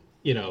land,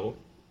 you know,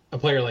 a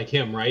player like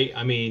him, right?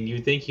 I mean, you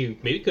think he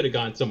maybe could have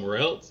gone somewhere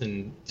else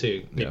and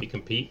to maybe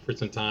compete for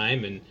some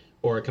time and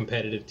or a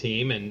competitive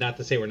team. And not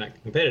to say we're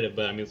not competitive,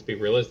 but I mean, let's be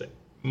realistic.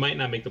 Might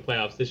not make the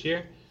playoffs this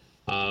year,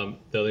 though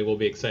they will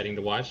be exciting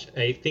to watch.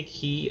 I think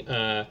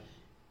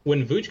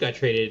when Vooch got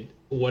traded,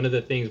 one of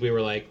the things we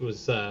were like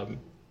was,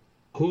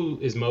 who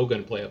is Mo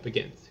going to play up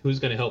against? Who's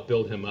going to help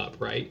build him up,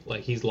 right?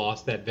 Like, he's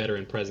lost that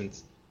veteran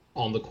presence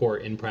on the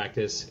court in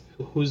practice.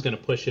 Who's going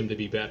to push him to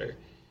be better?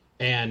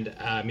 And,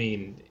 I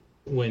mean,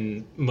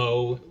 when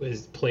Mo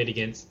was played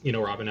against, you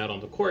know, Robin out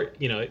on the court,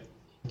 you know, it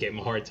gave him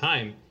a hard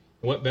time.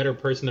 What better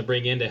person to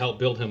bring in to help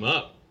build him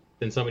up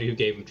than somebody who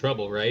gave him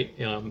trouble, right?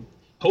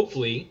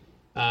 Hopefully,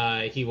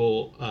 he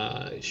will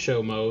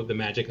show Mo the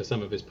magic of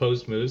some of his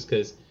post moves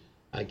because,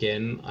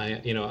 again,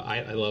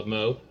 I love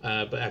Mo,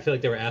 but I feel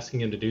like they were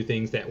asking him to do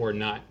things that were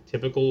not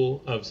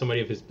typical of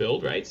somebody of his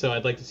build, right? So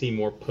I'd like to see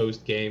more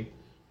post game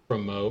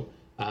from Mo.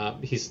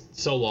 He's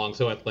so long,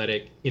 so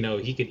athletic. You know,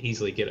 he could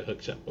easily get a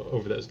hook shot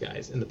over those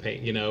guys in the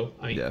paint. You know,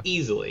 I mean,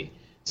 easily.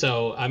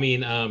 So I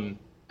mean,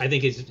 I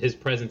think his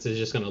presence is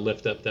just going to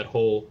lift up that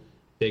whole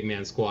big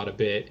man squad a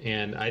bit,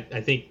 and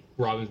I think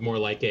Robin's more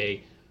like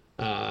a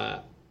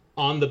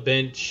on the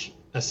bench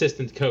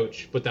assistant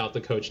coach without the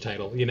coach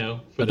title, you know,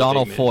 for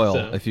Donald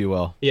Foyle, if you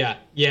will. Yeah,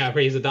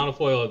 he's a Donald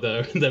Foyle of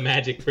the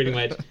Magic, pretty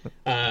much,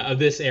 of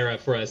this era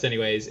for us,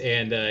 anyways.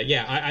 And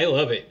I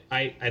love it.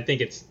 I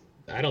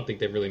don't think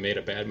they've really made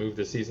a bad move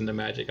this season. The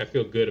Magic, I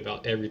feel good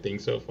about everything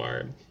so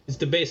far.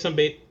 It's some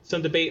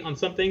debate on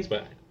some things,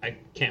 but I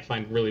can't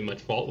find really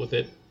much fault with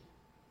it.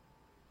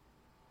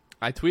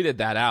 I tweeted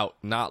that out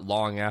not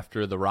long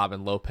after the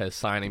Robin Lopez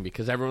signing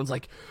because everyone's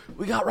like,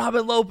 we got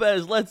Robin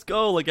Lopez, let's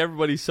go. Like,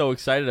 everybody's so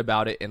excited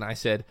about it. And I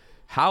said,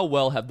 how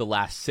well have the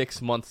last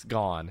 6 months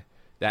gone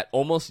that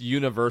almost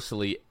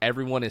universally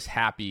everyone is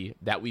happy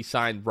that we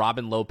signed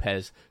Robin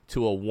Lopez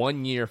to a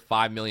 1-year,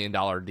 $5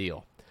 million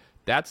deal.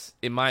 That's,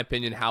 in my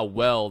opinion, how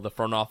well the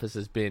front office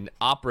has been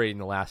operating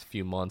the last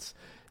few months,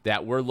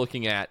 that we're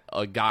looking at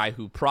a guy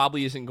who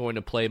probably isn't going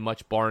to play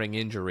much barring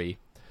injury.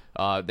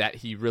 That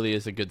he really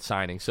is a good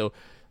signing. So,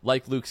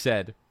 like Luke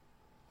said,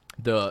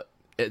 the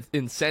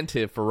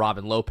incentive for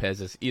Robin Lopez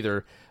is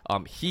either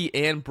he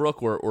and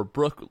Brooke, or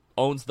Brooke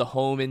owns the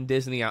home in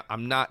Disney.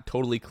 I'm not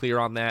totally clear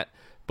on that,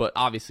 but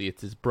obviously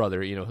it's his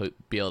brother. You know, he'll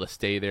be able to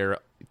stay there.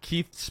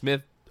 Keith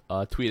Smith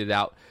tweeted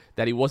out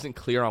that he wasn't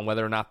clear on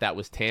whether or not that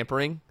was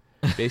tampering,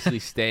 basically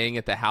staying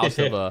at the house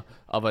of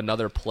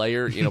another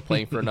player, you know,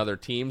 playing for another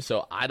team.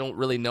 So I don't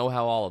really know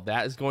how all of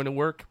that is going to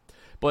work.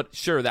 But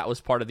sure, that was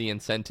part of the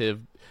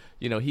incentive.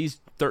 You know, he's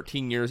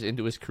 13 years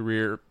into his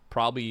career,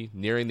 probably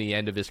nearing the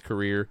end of his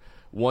career.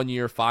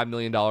 1-year, $5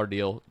 million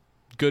deal.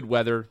 Good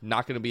weather,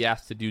 not going to be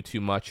asked to do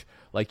too much.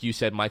 Like you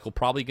said, Michael,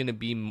 probably going to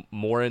be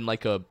more in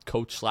like a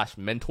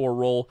coach/mentor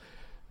role.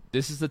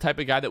 This is the type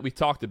of guy that we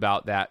talked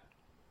about that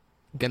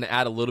going to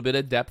add a little bit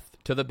of depth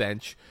to the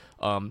bench,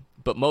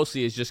 but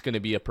mostly is just going to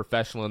be a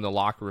professional in the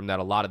locker room that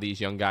a lot of these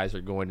young guys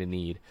are going to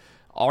need.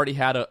 already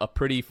had a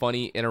pretty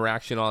funny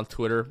interaction on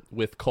Twitter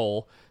with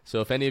Cole.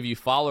 So if any of you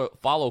follow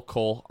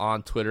Cole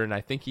on Twitter, and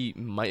I think he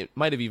might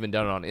have even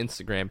done it on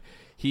Instagram,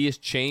 he has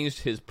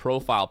changed his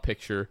profile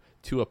picture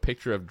to a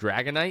picture of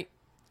Dragonite.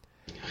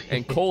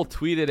 And Cole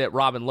tweeted at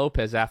Robin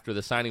Lopez after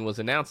the signing was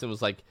announced and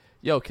was like,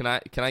 "Yo, can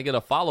I get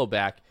a follow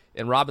back?"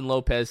 And Robin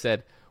Lopez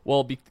said,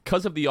 "Well,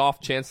 because of the off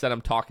chance that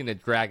I'm talking to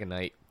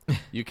Dragonite,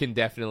 you can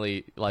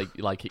definitely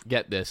like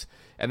get this."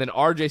 And then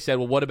RJ said,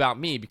 "Well, what about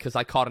me? Because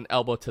I caught an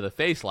elbow to the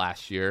face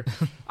last year.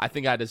 I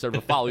think I deserve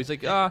a follow." He's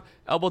like,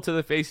 elbow to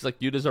the face. He's like,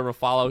 "You deserve a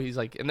follow." He's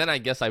like, and then I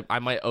guess I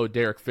might owe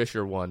Derek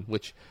Fisher one,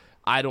 which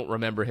I don't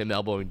remember him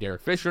elbowing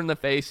Derek Fisher in the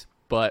face,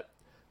 but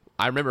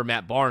I remember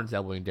Matt Barnes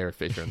elbowing Derek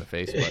Fisher in the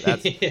face. But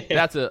that's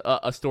that's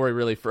a story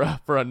really for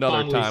another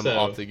Fondly time so.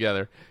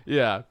 altogether.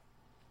 Yeah,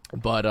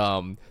 but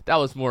that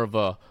was more of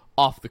a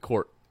off the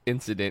court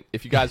incident.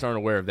 If you guys aren't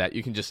aware of that,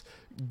 you can just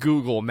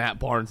Google Matt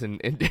Barnes and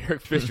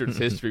Derek Fisher's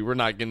history. We're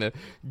not going to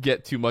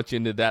get too much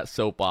into that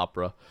soap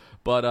opera.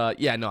 But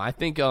I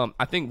think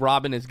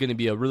Robin is going to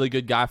be a really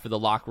good guy for the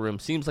locker room.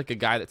 Seems like a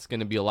guy that's going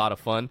to be a lot of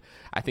fun.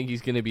 I think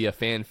he's going to be a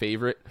fan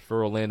favorite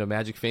for Orlando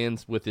Magic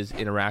fans with his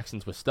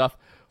interactions with stuff.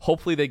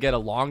 Hopefully they get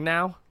along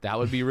now. That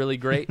would be really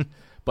great.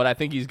 But I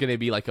think he's going to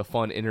be like a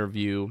fun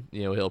interview.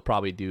 He'll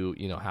probably do,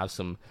 have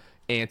some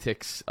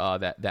antics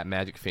that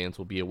Magic fans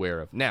will be aware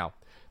of. Now,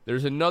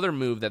 there's another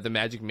move that the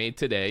Magic made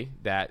today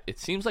that it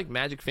seems like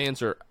Magic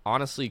fans are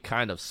honestly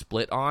kind of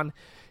split on,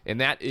 and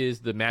that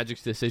is the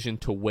Magic's decision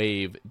to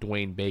waive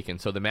Dwayne Bacon.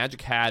 So the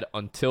Magic had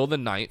until the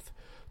 9th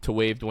to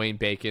waive Dwayne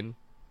Bacon,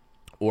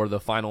 or the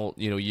final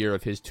year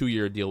of his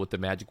 2-year deal with the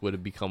Magic would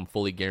have become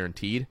fully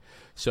guaranteed.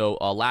 So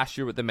last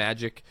year with the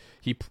Magic,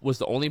 he was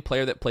the only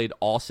player that played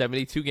all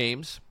 72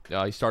 games.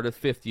 He started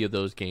 50 of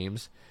those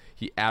games.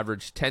 He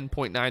averaged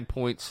 10.9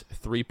 points,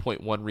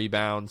 3.1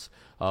 rebounds,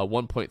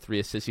 1.3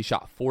 assists. He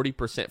shot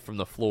 40% from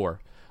the floor.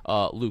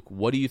 Luke,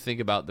 what do you think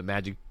about the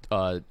Magic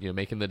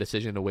making the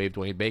decision to waive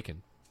Dwayne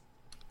Bacon?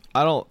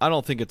 I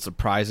don't think it's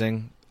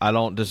surprising. I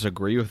don't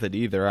disagree with it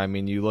either. I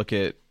mean, you look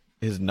at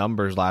his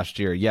numbers last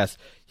year. Yes,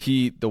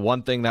 the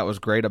one thing that was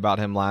great about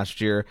him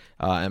last year,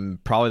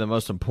 and probably the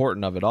most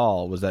important of it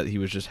all, was that he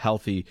was just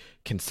healthy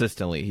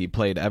consistently. He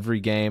played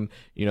every game.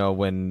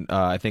 When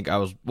I think I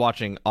was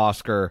watching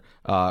Oscar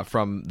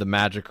from the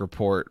Magic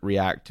Report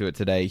react to it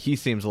today, he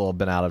seems a little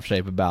bit out of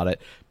shape about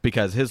it,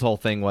 because his whole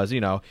thing was,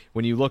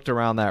 when you looked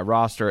around that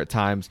roster at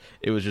times,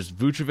 it was just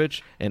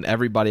Vucevic and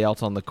everybody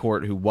else on the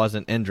court who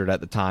wasn't injured at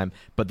the time.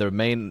 But the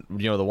main,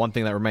 the one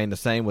thing that remained the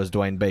same was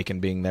Dwayne Bacon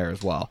being there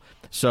as well.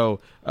 So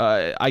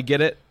I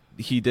get it.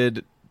 He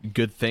did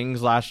good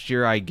things last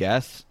year, I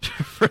guess,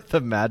 for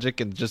the Magic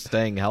and just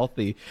staying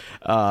healthy.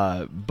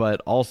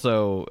 But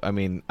also, I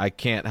mean, I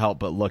can't help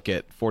but look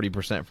at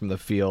 40% from the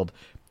field,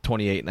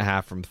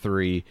 28.5 from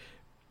three.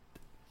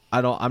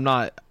 I'm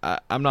not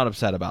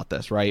upset about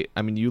this, right?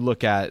 I mean, you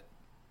look at,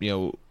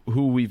 who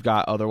we've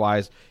got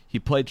otherwise. He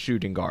played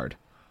shooting guard.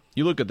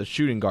 You look at the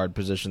shooting guard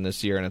position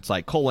this year, and it's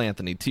like Cole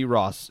Anthony, T.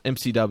 Ross,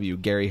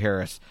 MCW, Gary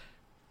Harris.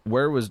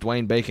 Where was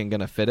Dwayne Bacon going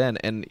to fit in?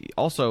 And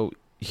also,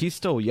 he's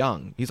still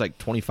young. He's like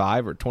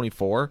 25 or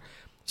 24.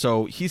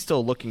 So he's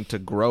still looking to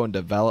grow and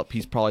develop.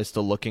 He's probably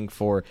still looking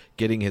for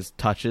getting his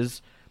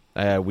touches.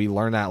 We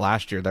learned that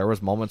last year. There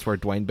was moments where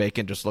Dwayne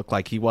Bacon just looked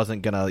like he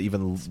wasn't going to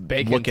even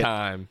look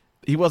at,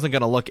 he wasn't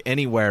going to look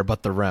anywhere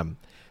but the rim.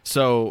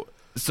 So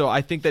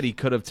I think that he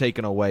could have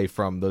taken away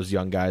from those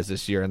young guys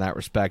this year in that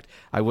respect.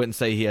 I wouldn't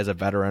say he has a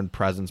veteran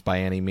presence by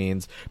any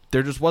means.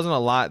 There just wasn't a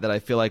lot that I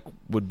feel like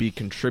would be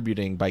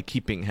contributing by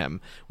keeping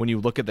him. When you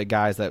look at the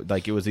guys that,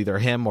 like, it was either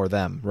him or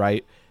them,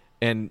 right?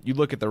 And you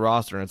look at the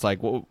roster and it's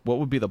like, what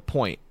would be the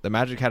point? The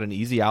Magic had an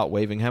easy out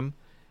waiving him.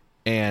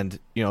 And,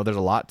 there's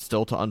a lot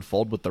still to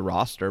unfold with the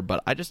roster,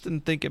 but I just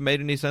didn't think it made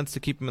any sense to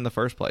keep him in the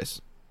first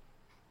place.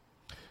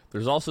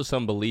 There's also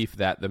some belief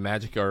that the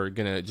Magic are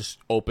going to just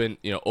open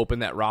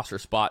that roster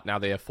spot. Now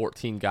they have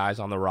 14 guys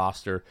on the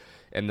roster,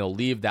 and they'll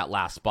leave that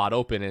last spot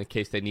open in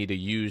case they need to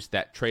use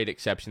that trade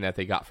exception that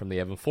they got from the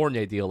Evan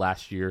Fournier deal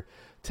last year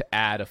to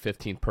add a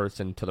 15th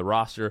person to the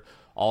roster.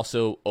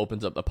 Also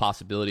opens up the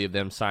possibility of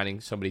them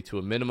signing somebody to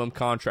a minimum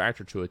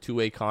contract or to a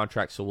two-way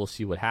contract, so we'll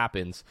see what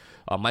happens.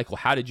 Michael,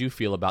 how did you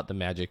feel about the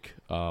Magic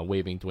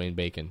waiving Dwayne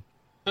Bacon?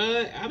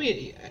 I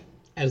mean,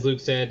 as Luke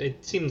said,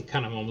 it seemed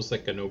kind of almost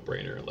like a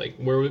no-brainer. Like,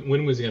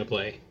 when was he going to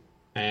play?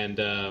 And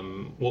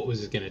what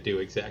was he going to do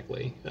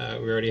exactly? We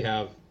already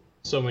have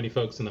so many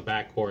folks in the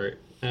backcourt.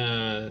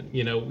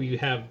 We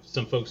have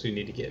some folks who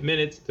need to get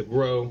minutes to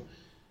grow.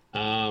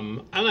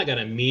 I'm not going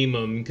to meme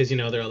him because,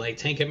 they're like,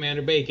 Tank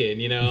Commander Bacon,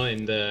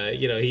 and,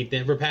 he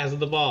never passes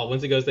the ball.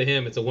 Once it goes to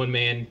him, it's a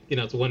one-man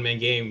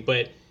game.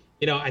 But,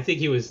 I think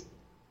he was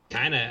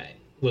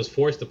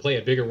forced to play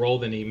a bigger role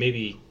than he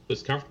maybe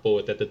was comfortable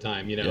with at the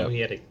time. Yep. He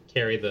had to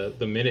carry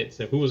the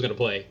minutes and who was going to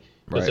play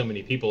with so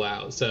many people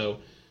out. So,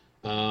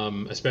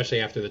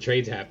 especially after the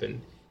trades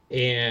happened.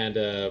 And,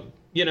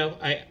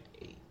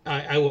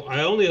 I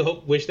only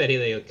wish that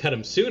they had cut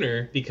him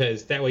sooner,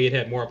 because that way he'd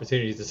have more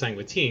opportunities to sign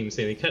with teams.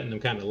 And they cutting him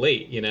kind of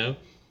late, if you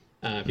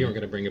weren't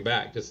going to bring him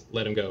back, just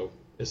let him go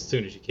as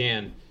soon as you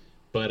can.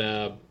 But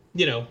a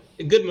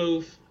good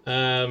move.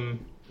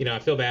 I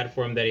feel bad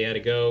for him that he had to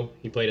go.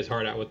 He played his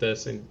heart out with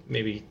us, and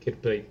maybe he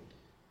could play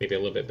maybe a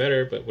little bit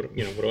better. But what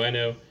do I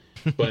know?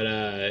 But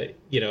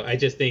I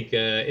just think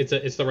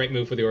it's the right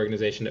move for the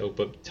organization to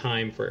open up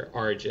time for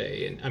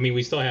RJ. And I mean,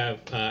 we still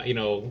have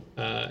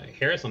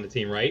Harris on the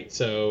team, right?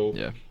 So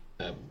yeah.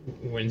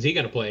 When's he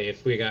gonna play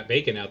if we got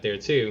Bacon out there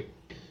too?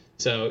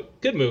 So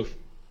good move,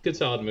 good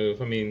solid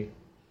move. I mean,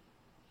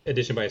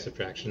 addition by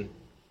subtraction.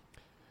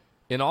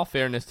 In all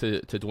fairness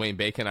to Dwayne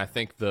Bacon, I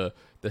think the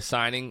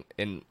signing,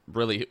 and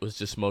really it was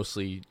just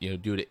mostly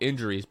due to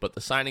injuries, but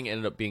the signing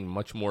ended up being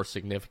much more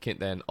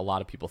significant than a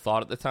lot of people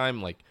thought at the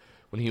time. Like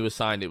when he was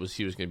signed, he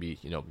was going to be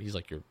he's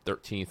like your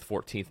 13th,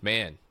 14th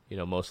man.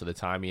 Most of the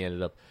time he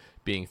ended up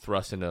being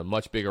thrust into a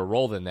much bigger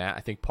role than that.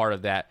 I think part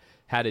of that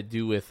had to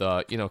do with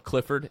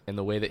Clifford and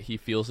the way that he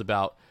feels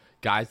about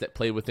guys that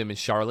played with him in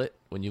Charlotte.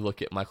 When you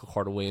look at Michael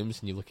Carter-Williams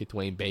and you look at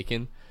Dwayne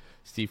Bacon,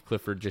 Steve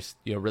Clifford just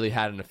really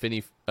had an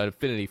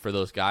affinity for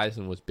those guys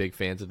and was big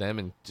fans of them,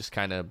 and just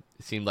kind of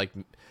seemed like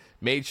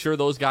made sure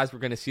those guys were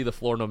going to see the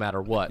floor no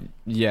matter what.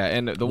 Yeah,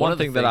 and the one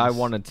thing that I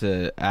wanted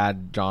to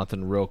add,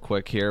 Jonathan, real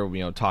quick here,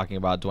 talking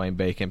about Dwayne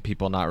Bacon,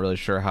 people not really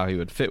sure how he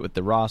would fit with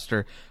the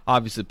roster,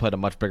 obviously played a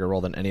much bigger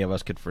role than any of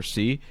us could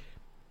foresee,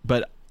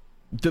 but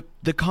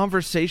the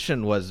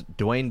conversation was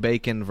Dwayne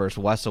Bacon versus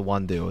Wes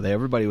Iwundu.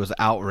 Everybody was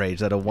outraged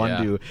that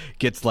Iwundu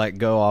gets let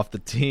go off the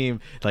team,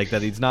 like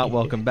that he's not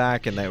welcome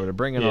back, and they were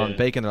bringing on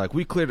Bacon. They're like,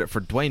 we cleared it for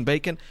Dwayne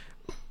Bacon.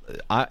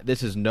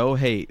 This is no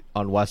hate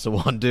on Wes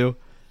Iwundu.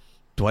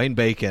 Dwayne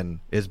Bacon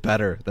is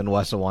better than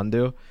Wes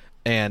Iwundu,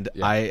 and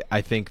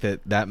I think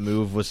that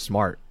move was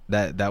smart.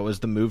 That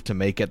was the move to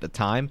make at the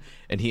time,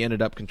 and he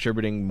ended up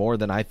contributing more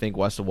than I think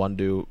Wes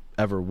Iwundu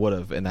ever would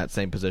have in that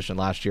same position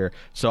last year.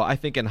 So I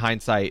think in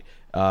hindsight,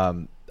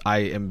 I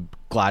am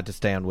glad to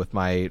stand with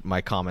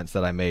my comments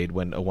that I made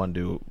when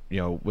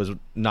Iwundu was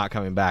not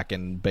coming back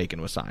and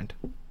Bacon was signed.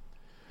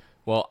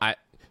 Well,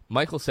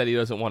 Michael said he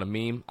doesn't want to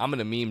meme. I'm going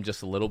to meme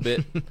just a little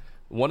bit.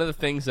 One of the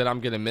things that I'm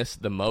going to miss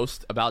the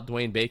most about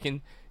Dwayne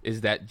Bacon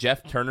is that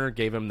Jeff Turner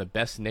gave him the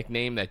best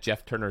nickname that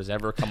Jeff Turner has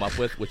ever come up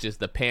with, which is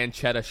the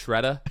Pancetta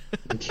Shredder.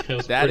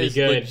 That is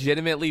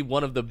legitimately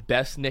one of the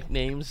best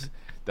nicknames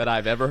that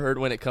I've ever heard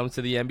when it comes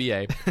to the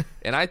NBA.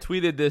 And I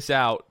tweeted this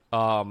out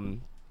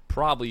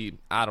probably,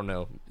 I don't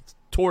know,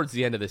 towards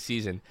the end of the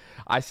season.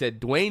 I said,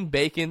 Dwayne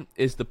Bacon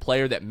is the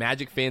player that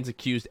Magic fans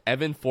accused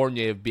Evan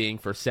Fournier of being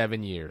for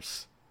 7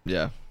 years.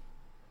 Yeah.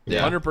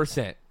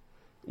 100%.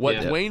 What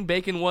Dwayne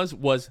Bacon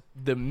was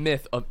the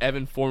myth of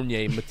Evan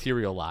Fournier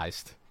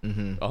materialized.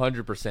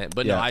 100%.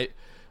 But no, it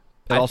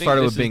all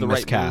started with being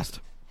miscast.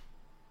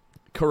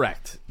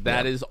 Correct.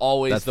 That is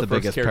always the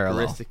first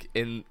characteristic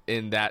parallel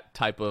in that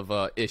type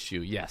of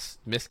issue. Yes,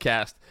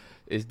 miscast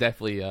is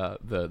definitely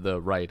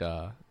the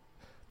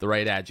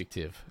right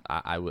adjective.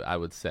 I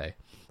would say,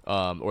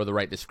 or the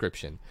right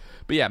description.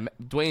 But yeah,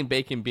 Dwayne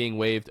Bacon being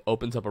waived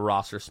opens up a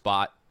roster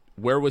spot.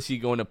 Where was he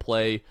going to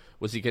play?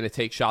 Was he going to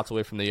take shots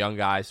away from the young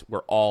guys?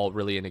 We're all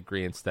really in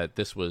agreement that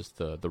this was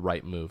the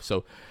right move.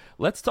 So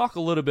let's talk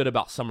a little bit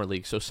about Summer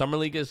League. So Summer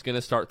League is going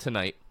to start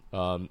tonight.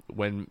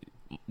 When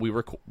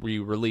we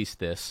release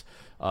this,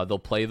 they'll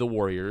play the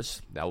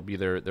Warriors. That will be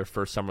their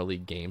first Summer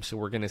League game. So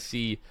we're going to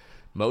see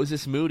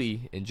Moses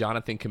Moody and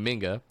Jonathan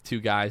Kuminga, two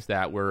guys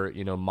that were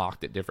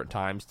mocked at different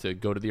times to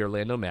go to the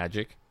Orlando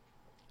Magic.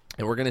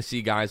 And we're going to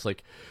see guys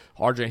like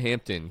RJ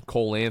Hampton,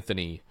 Cole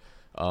Anthony,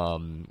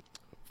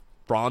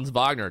 Franz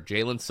Wagner,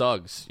 Jalen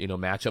Suggs,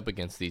 match up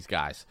against these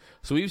guys.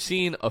 So we've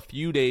seen a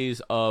few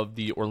days of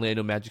the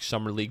Orlando Magic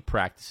Summer League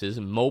practices,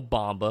 and Mo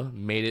Bamba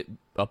made it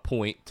a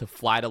point to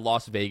fly to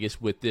Las Vegas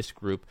with this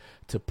group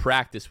to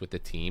practice with the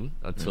team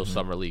until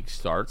Summer League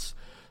starts.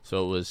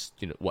 So it was,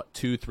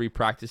 2-3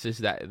 practices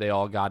that they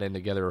all got in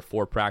together, or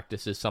 4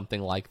 practices,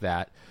 something like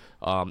that.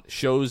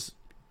 Shows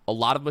a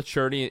lot of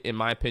maturity, in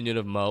my opinion,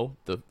 of Mo.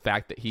 The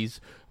fact that he's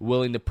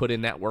willing to put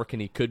in that work,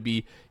 and he could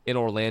be in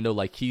Orlando,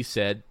 like he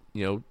said,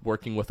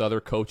 working with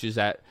other coaches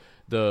at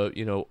the,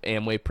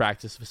 Amway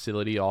practice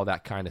facility, all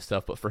that kind of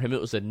stuff. But for him,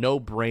 it was a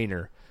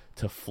no-brainer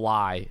to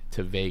fly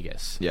to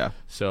Vegas. Yeah.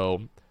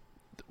 So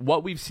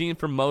what we've seen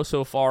from Mo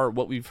so far,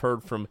 what we've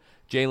heard from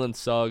Jalen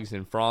Suggs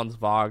and Franz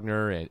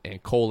Wagner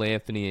and Cole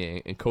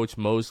Anthony and Coach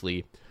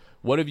Mosley,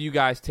 what have you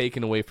guys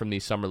taken away from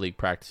these Summer League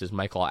practices?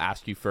 Michael, I'll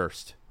ask you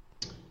first.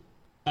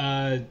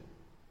 That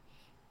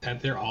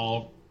they're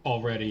all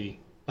already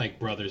like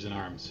brothers in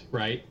arms,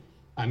 right?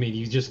 I mean,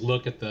 you just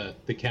look at the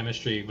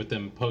chemistry with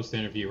them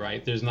post-interview,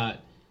 right? It's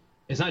not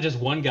just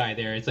one guy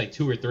there. It's like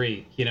 2 or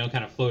 3,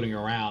 kind of floating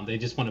around. They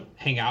just want to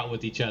hang out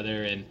with each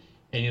other and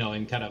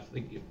kind of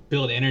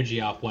build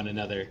energy off one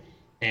another.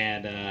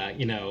 And,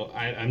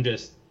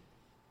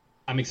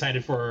 I'm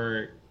excited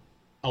for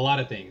a lot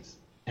of things.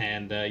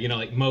 And,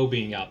 like Mo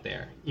being out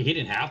there. He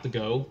didn't have to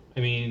go.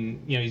 I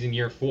mean, he's in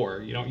year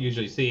 4. You don't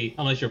usually see,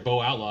 unless you're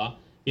Bo Outlaw,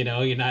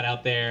 you're not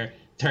out there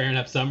tearing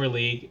up Summer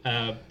League,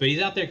 but he's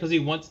out there because he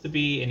wants to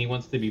be, and he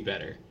wants to be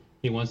better.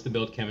 He wants to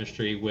build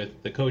chemistry with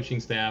the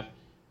coaching staff,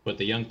 with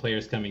the young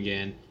players coming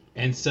in,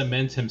 and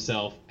cement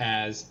himself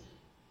as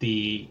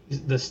the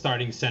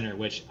starting center,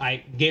 which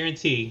I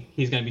guarantee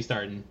he's going to be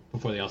starting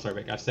before the All-Star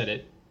break. I've said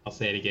it. I'll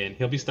say it again.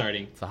 He'll be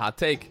starting. It's a hot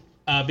take.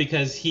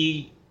 Because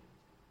he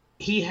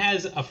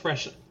has a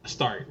fresh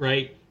start,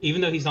 right?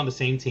 Even though he's on the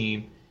same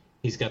team,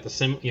 he's got the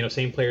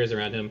same players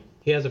around him.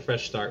 He has a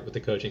fresh start with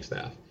the coaching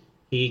staff.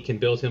 He can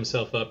build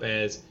himself up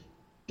as,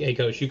 hey,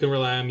 coach, you can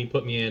rely on me,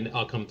 put me in,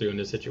 I'll come through in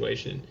this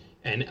situation.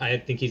 And I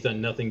think he's done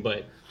nothing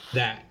but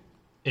that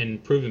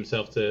and prove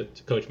himself to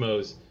Coach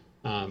Mose.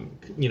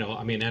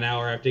 An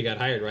hour after he got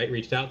hired, right?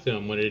 Reached out to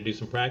him, wanted to do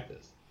some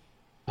practice.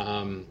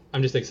 I'm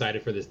just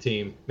excited for this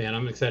team, man.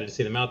 I'm excited to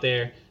see them out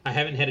there. I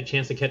haven't had a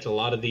chance to catch a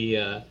lot of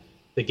the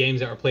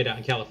games that were played out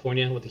in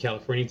California with the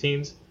California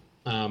teams.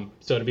 So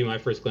it'll be my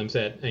first glimpse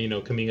at,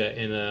 Kuminga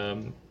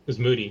and it was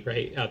Moody,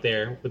 right, out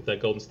there with the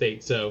Golden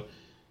State. So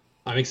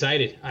I'm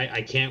excited.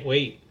 I can't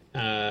wait.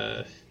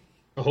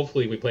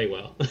 Hopefully we play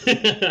well.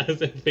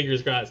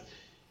 Fingers crossed.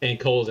 And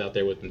Cole's out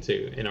there with them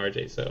too, and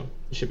RJ, so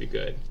it should be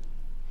good.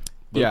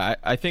 Yeah,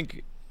 I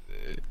think,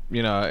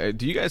 do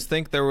you guys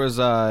think there was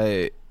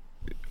I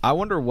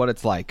wonder what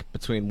it's like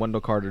between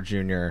Wendell Carter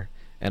Jr.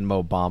 and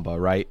Mo Bamba,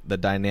 right? The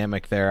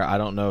dynamic there. I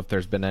don't know if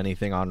there's been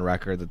anything on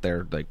record that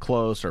they're like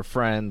close or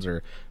friends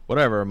or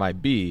whatever it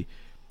might be.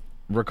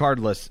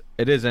 Regardless,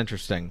 it is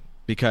interesting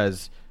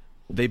because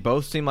they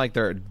both seem like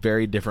they're at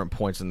very different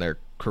points in their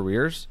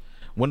careers.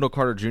 Wendell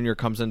Carter Jr.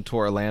 comes into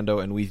Orlando,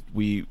 and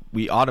we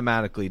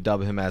automatically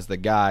dub him as the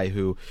guy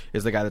who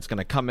is the guy that's going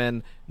to come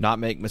in, not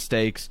make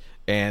mistakes,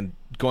 and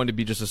going to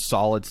be just a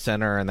solid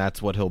center, and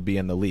that's what he'll be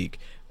in the league.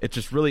 It's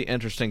just really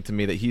interesting to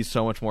me that he's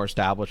so much more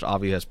established.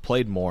 Avi has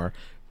played more.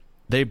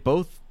 They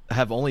both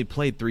have only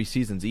played 3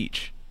 seasons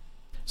each.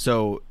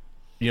 So,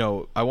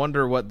 I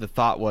wonder what the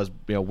thought was,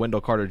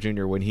 Wendell Carter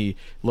Jr. when he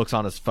looks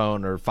on his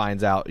phone or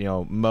finds out,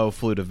 Mo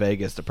flew to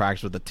Vegas to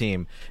practice with the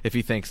team. If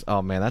he thinks,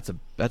 oh man, that's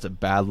a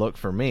bad look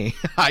for me.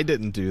 I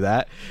didn't do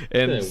that.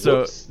 And so,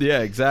 whoops. Yeah,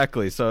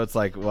 exactly. So it's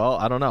like, well,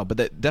 I don't know, but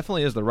that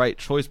definitely is the right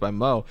choice by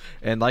Mo.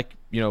 And like,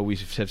 we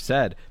have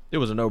said, it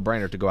was a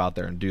no-brainer to go out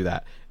there and do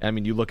that. I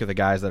mean, you look at the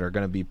guys that are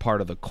going to be part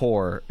of the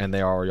core, and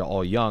they are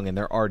all young, and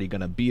they're already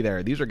going to be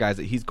there. These are guys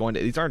that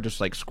these aren't just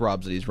like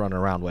scrubs that he's running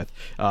around with.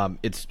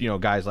 It's,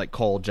 guys like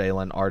Cole,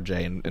 Jalen,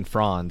 RJ, and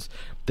Franz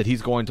that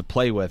he's going to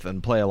play with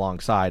and play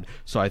alongside.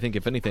 So I think,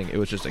 if anything, it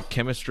was just a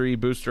chemistry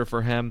booster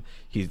for him.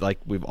 He's, like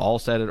we've all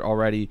said it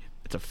already,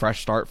 it's a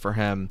fresh start for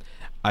him.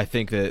 I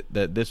think that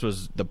this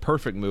was the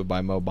perfect move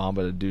by Mo Bamba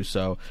to do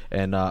so,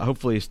 and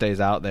hopefully he stays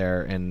out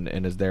there and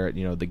is there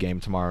at the game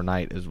tomorrow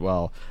night as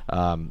well.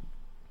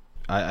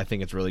 I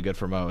think it's really good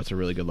for Mo. It's a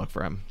really good look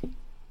for him.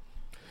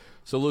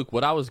 So, Luke,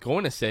 what I was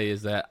going to say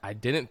is that I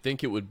didn't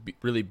think it would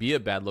really be a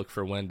bad look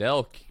for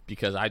Wendell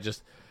because I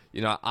just,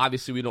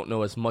 obviously we don't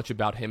know as much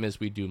about him as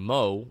we do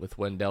Mo, with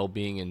Wendell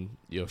being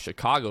in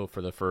Chicago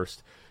for the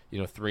first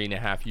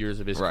 3.5 years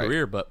of his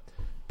career, but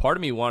part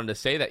of me wanted to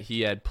say that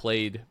he had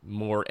played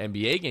more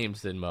NBA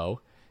games than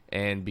Mo,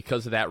 and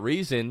because of that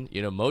reason,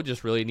 Mo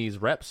just really needs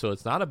reps, so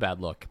it's not a bad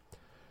look.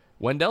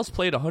 Wendell's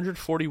played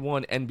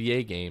 141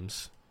 NBA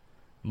games.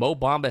 Mo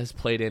Bamba has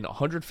played in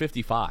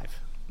 155.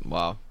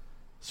 Wow.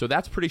 So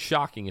that's pretty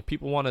shocking. If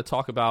people want to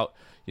talk about,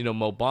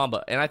 Mo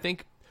Bamba, and I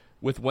think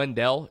with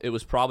Wendell, it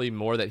was probably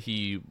more that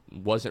he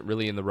wasn't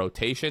really in the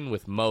rotation.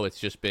 With Mo, it's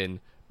just been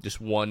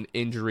one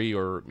injury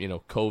or,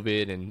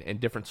 COVID and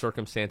different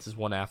circumstances,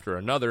 one after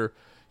another.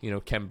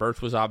 Ken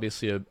Burch was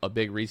obviously a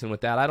big reason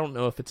with that. I don't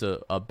know if it's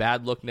a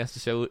bad look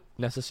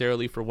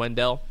necessarily for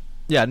Wendell.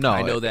 Yeah, no.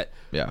 I know that.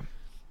 Yeah.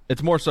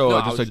 It's more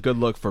so just a good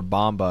look for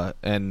Bamba.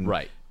 And,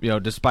 right.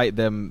 Despite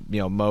them,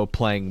 Mo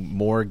playing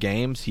more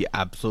games, he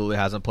absolutely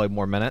hasn't played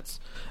more minutes.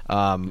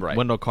 Right.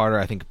 Wendell Carter,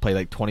 I think, played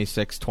like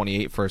 26,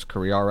 28 for his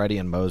career already,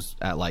 and Mo's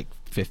at like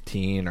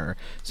 15 or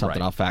something.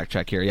 Right. I'll fact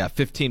check here. Yeah,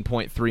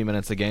 15.3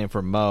 minutes a game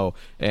for Mo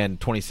and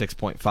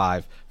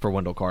 26.5 for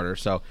Wendell Carter.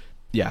 So,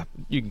 yeah,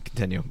 you can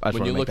continue.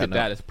 When you look at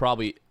that, it's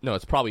probably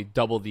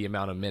double the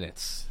amount of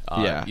minutes.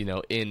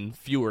 In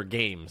fewer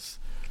games.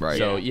 Right.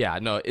 So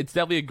it's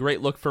definitely a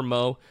great look for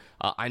Mo.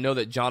 I know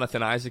that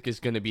Jonathan Isaac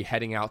is going to be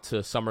heading out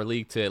to Summer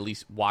League to at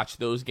least watch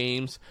those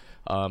games.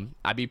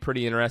 I'd be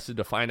pretty interested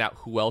to find out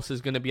who else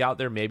is going to be out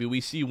there. Maybe we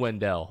see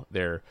Wendell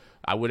there.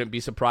 I wouldn't be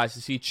surprised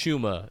to see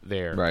Chuma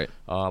there, right?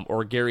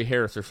 Or Gary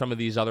Harris or some of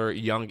these other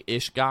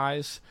young-ish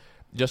guys,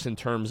 just in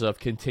terms of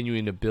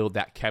continuing to build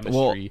that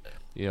chemistry.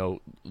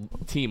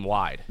 Team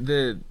wide.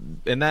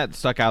 And that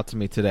stuck out to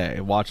me today,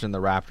 watching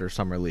the Raptors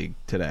Summer League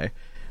today.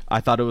 I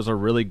thought it was a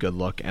really good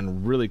look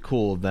and really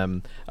cool of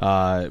them.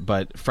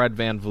 But Fred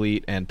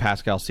VanVleet and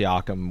Pascal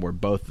Siakam were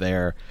both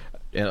there,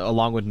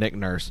 along with Nick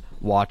Nurse,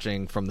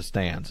 watching from the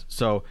stands.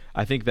 So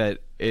I think that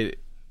it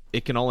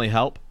can only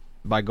help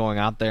by going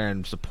out there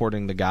and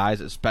supporting the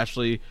guys,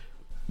 especially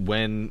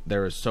when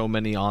there is so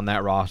many on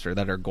that roster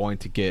that are going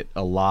to get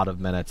a lot of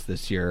minutes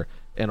this year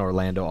in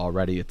Orlando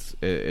already.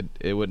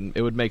 It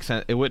wouldn't make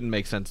sense. It wouldn't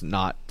make sense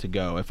not to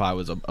go if I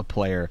was a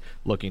player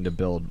looking to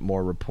build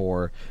more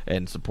rapport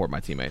and support my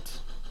teammates.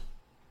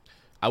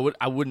 I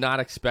would not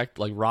expect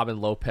like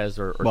Robin Lopez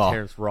or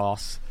Terrence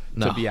Ross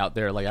to be out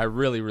there. Like, I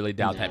really, really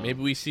doubt that.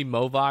 Maybe we see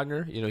Mo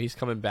Wagner. You know, he's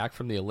coming back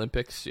from the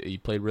Olympics. He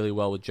played really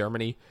well with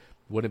Germany.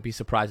 Wouldn't be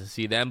surprised to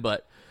see them.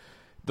 But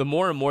the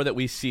more and more that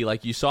we see,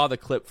 like you saw the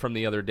clip from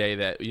the other day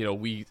that, you know,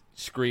 we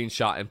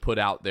screenshot and put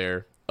out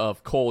there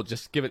of Cole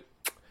just giving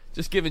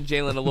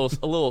Jalen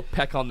a little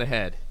peck on the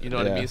head. You know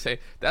what I mean? Say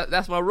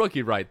that's my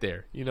rookie right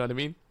there. You know what I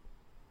mean?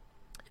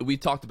 We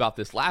talked about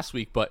this last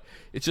week, but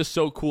it's just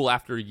so cool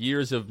after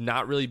years of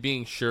not really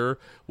being sure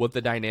what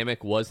the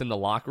dynamic was in the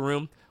locker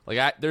room.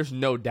 Like, there's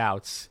no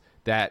doubts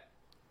that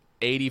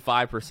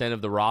 85%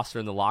 of the roster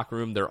in the locker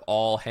room, they're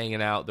all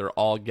hanging out. They're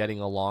all getting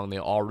along. They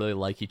all really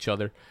like each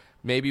other.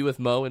 Maybe with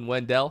Mo and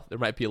Wendell, there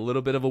might be a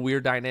little bit of a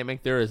weird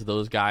dynamic there as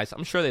those guys.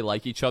 I'm sure they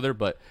like each other,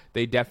 but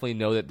they definitely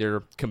know that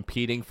they're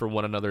competing for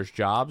one another's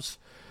jobs.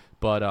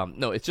 But,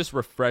 no, it's just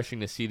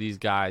refreshing to see these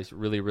guys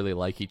really, really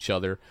like each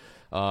other.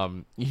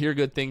 You hear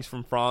good things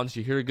from Franz.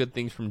 You hear good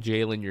things from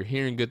Jalen. You're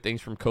hearing good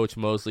things from Coach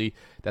Mosley,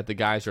 that the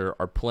guys are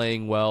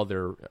playing well.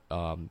 They're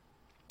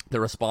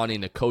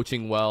responding to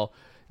coaching well.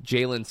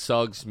 Jalen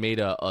Suggs made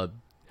a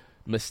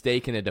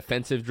mistake in a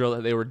defensive drill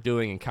that they were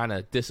doing and kind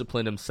of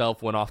disciplined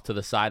himself, went off to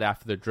the side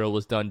after the drill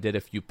was done, did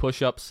a few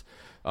push-ups.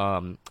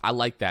 I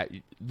like that.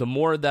 The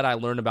more that I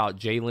learn about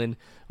Jalen,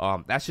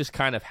 that's just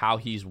kind of how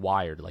he's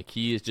wired. Like,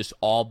 he is just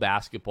all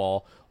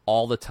basketball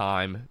all the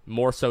time,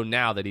 more so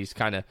now that he's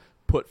kind of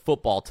put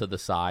football to the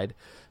side.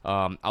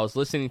 I was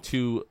listening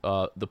to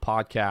the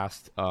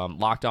podcast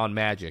Locked On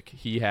Magic.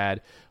 He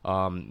had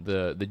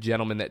the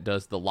gentleman that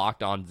does the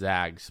Locked On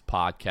Zags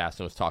podcast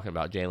and was talking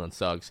about Jalen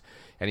Suggs.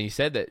 And he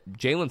said that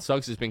Jalen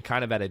Suggs has been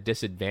kind of at a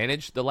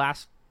disadvantage the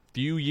last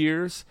few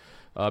years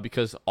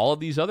because all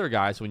of these other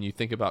guys, when you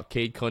think about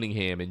Cade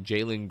Cunningham and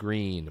Jalen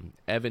Green,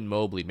 Evan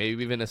Mobley,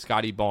 maybe even a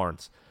Scotty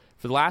Barnes,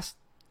 for the last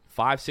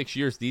 5-6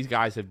 years, these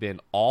guys have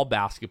been all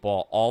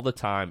basketball all the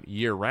time,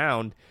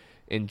 year-round.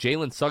 And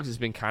Jalen Suggs has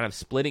been kind of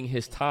splitting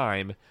his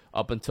time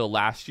up until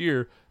last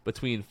year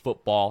between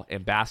football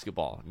and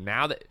basketball.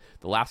 Now that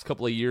the last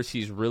couple of years,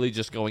 he's really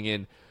just going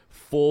in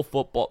full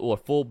football or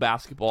full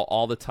basketball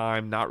all the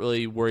time, not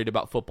really worried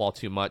about football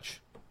too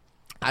much.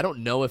 I don't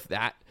know if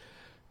that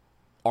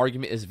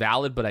argument is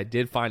valid, but I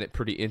did find it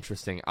pretty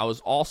interesting. I was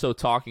also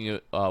talking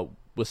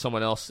with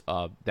someone else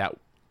that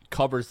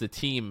covers the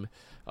team,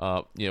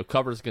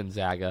 covers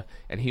Gonzaga,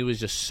 and he was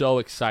just so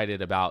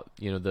excited about,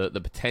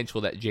 the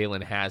potential that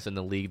Jalen has in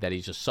the league, that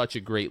he's just such a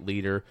great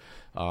leader,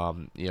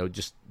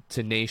 just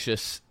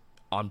tenacious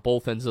on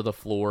both ends of the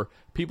floor.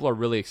 People are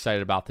really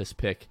excited about this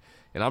pick,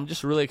 and I'm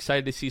just really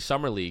excited to see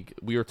Summer League.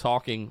 We were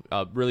talking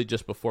really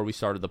just before we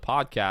started the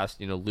podcast,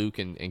 Luke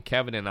and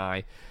Kevin and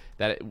I,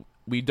 that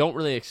we don't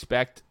really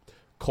expect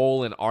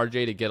Cole and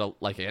RJ to get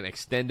an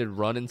extended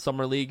run in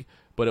Summer League,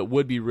 but it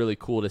would be really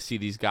cool to see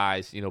these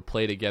guys,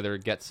 play together,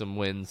 get some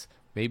wins,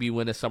 maybe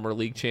win a Summer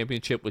League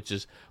championship, which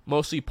is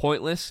mostly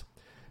pointless.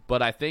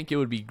 But I think it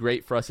would be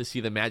great for us to see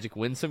the Magic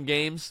win some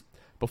games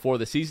before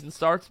the season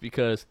starts,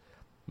 because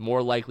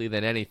more likely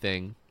than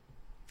anything,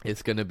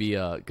 it's going to be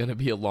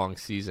a long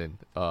season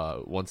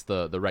once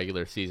the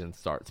regular season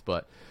starts.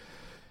 But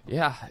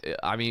yeah,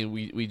 I mean,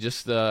 we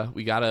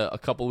got a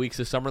couple weeks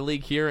of Summer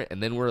League here,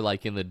 and then we're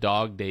like in the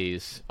dog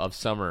days of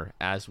summer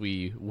as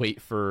we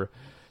wait for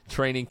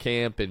training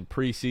camp and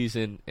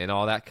preseason and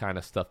all that kind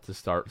of stuff to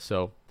start.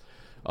 So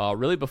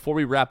really, before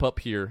we wrap up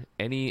here,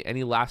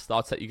 any last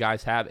thoughts that you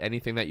guys have?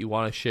 Anything that you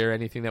want to share?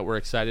 Anything that we're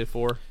excited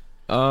for?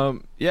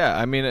 Yeah,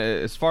 I mean,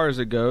 as far as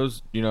it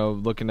goes,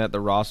 looking at the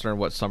roster and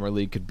what Summer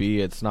League could be,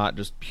 it's not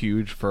just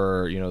huge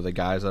for, the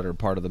guys that are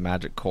part of the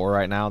Magic core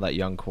right now, that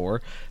young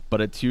core,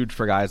 but it's huge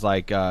for guys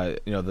like,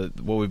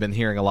 what we've been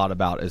hearing a lot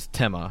about is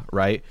Tema,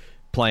 right?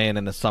 Playing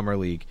in the Summer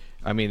League.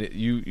 I mean,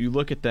 you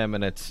look at them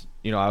and it's,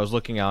 I was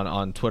looking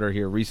on Twitter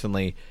here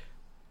recently,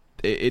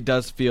 it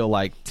does feel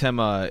like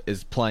Tema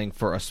is playing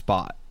for a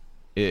spot.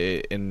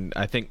 And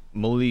I think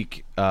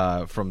Malik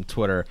from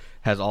Twitter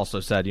has also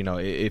said,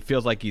 it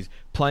feels like he's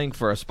playing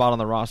for a spot on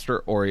the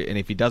roster, and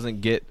if he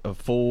doesn't get a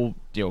full,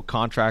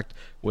 contract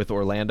with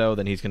Orlando,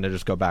 then he's going to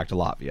just go back to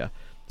Latvia.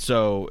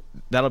 So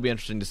that'll be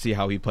interesting to see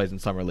how he plays in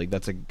Summer League.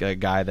 That's a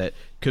guy that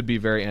could be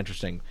very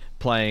interesting,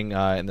 playing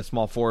in the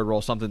small forward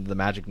role, something that the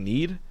Magic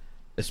need,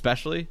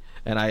 especially.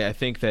 And I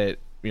think that,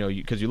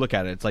 because you look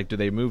at it, it's like, do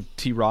they move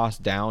T. Ross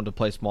down to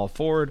play small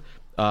forward?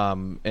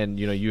 And,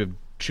 you have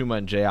Chuma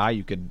and J.I.,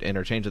 you could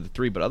interchange at the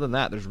three, but other than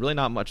that, there's really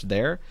not much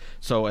there.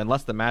 So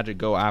unless the Magic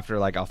go after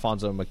like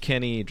Alfonso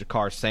McKinney,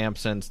 Jakar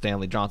Sampson,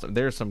 Stanley Johnson,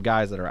 there's some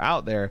guys that are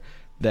out there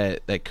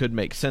that could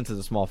make sense as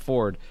a small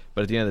forward,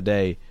 but at the end of the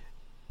day,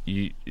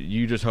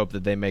 you just hope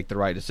that they make the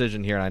right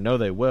decision here, and I know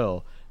they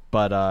will.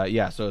 But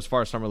yeah, so as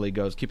far as Summer League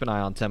goes, keep an eye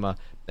on Tema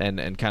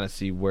and kind of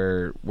see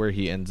where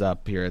he ends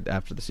up here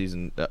after the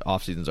season,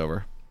 off season's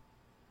over.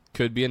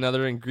 Could be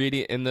another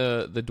ingredient in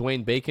the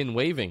Dwayne Bacon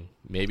waving.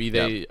 Maybe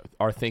they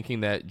are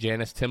thinking that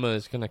Janice Tema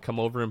is going to come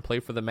over and play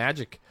for the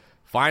Magic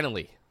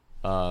finally.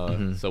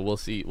 So we'll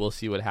see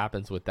what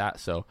happens with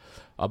that. So,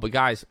 but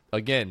guys,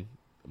 again,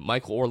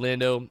 Michael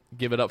Orlando,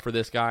 give it up for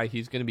this guy.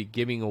 He's going to be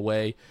giving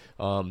away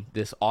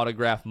this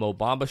autographed Mo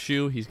Bamba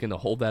shoe. He's going to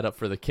hold that up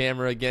for the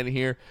camera again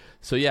here.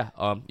 So, yeah,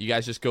 you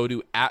guys just go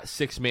to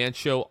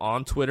 @6manshow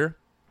on Twitter.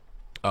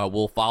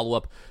 We'll follow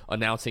up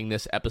announcing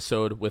this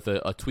episode with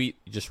a tweet.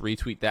 You just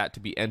retweet that to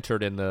be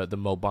entered in the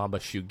Mo Bamba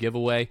shoe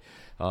giveaway.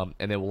 And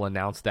then we'll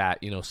announce that,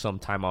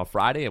 sometime on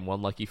Friday. And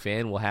one lucky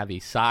fan will have a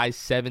size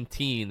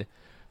 17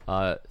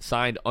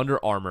 signed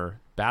Under Armour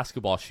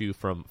basketball shoe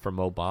from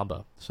Mo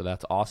Bamba. So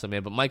that's awesome,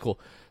 man. But Michael,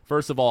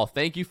 first of all,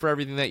 thank you for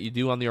everything that you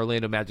do on the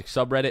Orlando Magic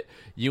subreddit.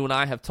 You and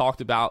I have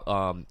talked about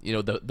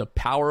the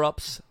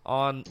power-ups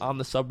on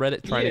the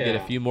subreddit, trying to get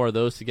a few more of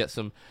those to get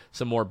some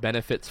more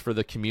benefits for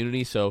the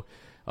community. So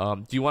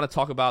do you want to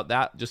talk about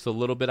that just a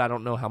little bit? I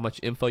don't know how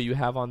much info you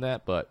have on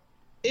that, but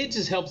it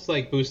just helps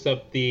boost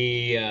up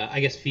the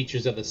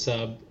features of the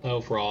sub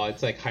overall.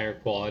 It's higher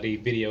quality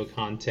video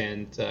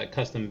content,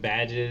 custom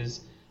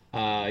badges.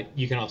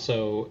 You can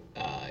also,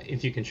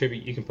 if you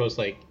contribute, you can post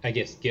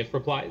GIF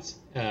replies.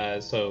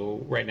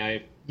 So right now,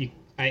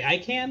 I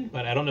can,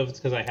 but I don't know if it's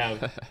because I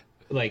have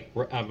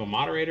I'm a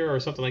moderator or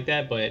something like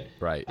that. But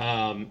right,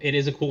 it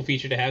is a cool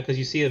feature to have because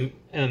you see them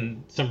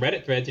in some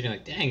Reddit threads, and you're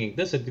like, dang,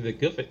 this would be the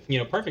GIF,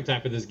 perfect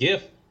time for this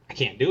GIF. I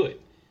can't do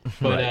it.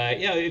 But right.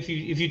 If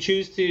you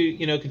choose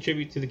to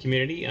contribute to the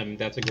community,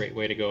 that's a great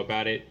way to go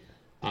about it.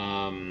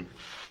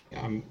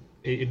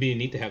 It'd be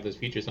neat to have those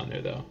features on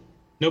there though.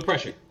 No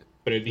pressure.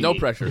 But it'd be no neat.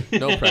 pressure.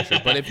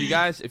 But if you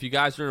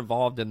guys are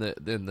involved in the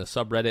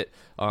subreddit,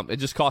 it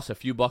just costs a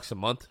few bucks a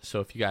month. So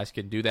if you guys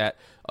can do that,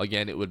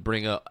 again, it would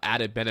bring a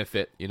added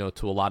benefit,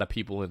 to a lot of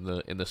people in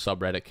the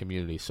subreddit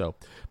community. So,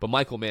 but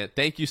Michael, man,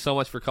 thank you so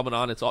much for coming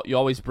on. You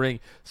always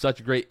bring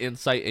such great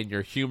insight and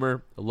your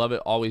humor. I love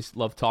it. Always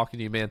love talking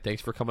to you, man.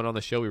 Thanks for coming on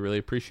the show. We really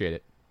appreciate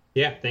it.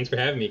 Yeah, thanks for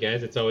having me,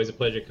 guys. It's always a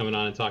pleasure coming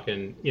on and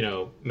talking,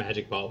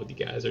 Magic Ball with you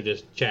guys or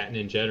just chatting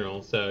in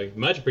general. So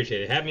much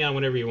appreciated. Have me on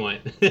whenever you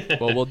want.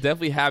 Well, we'll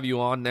definitely have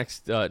you on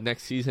next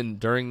season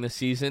during the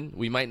season.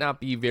 We might not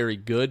be very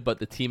good, but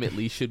the team at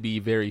least should be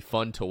very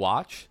fun to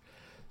watch.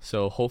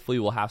 So hopefully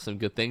we'll have some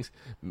good things.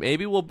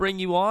 Maybe we'll bring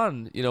you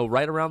on,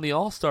 right around the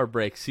All-Star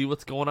break, see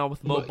what's going on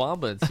with Mo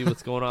Bamba and see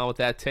what's going on with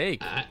that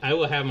take. I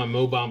will have my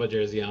Mo Bamba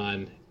jersey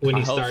on when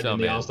he starts in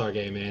the All-Star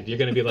game, man. You're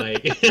going to be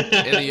like...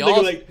 in the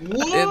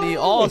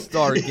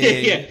All-Star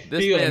game.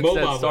 This man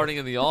said starting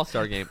in the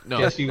All-Star game. No,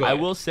 yes, I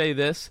will say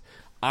this.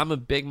 I'm a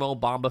big Mo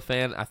Bamba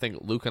fan. I think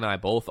Luke and I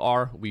both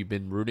are. We've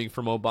been rooting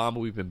for Mo Bamba.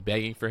 We've been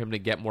begging for him to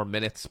get more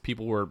minutes.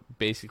 People were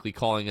basically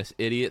calling us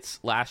idiots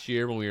last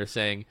year when we were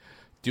saying...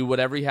 do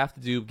whatever you have to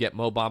do, get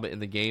Mo Bamba in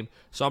the game.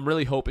 So I'm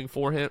really hoping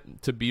for him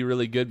to be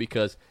really good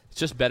because it's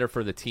just better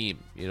for the team.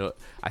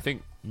 I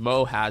think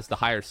Mo has the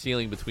higher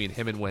ceiling between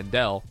him and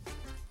Wendell.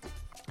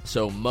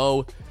 So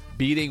Mo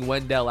beating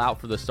Wendell out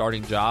for the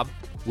starting job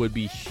would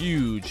be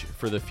huge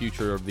for the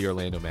future of the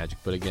Orlando Magic.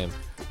 But again,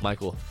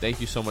 Michael,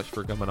 thank you so much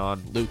for coming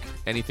on. Luke,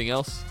 anything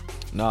else?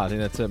 No, I think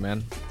that's it,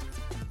 man.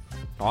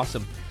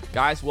 Awesome.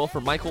 Guys, well, for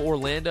Michael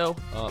Orlando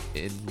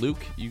and Luke,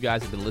 you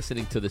guys have been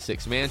listening to The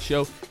Six Man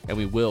Show, and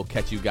we will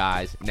catch you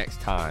guys next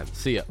time.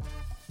 See ya.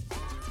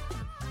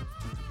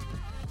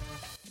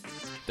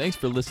 Thanks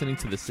for listening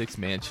to The Six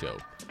Man Show.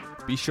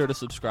 Be sure to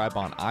subscribe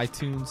on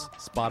iTunes,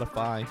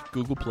 Spotify,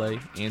 Google Play,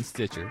 and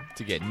Stitcher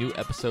to get new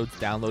episodes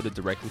downloaded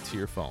directly to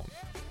your phone.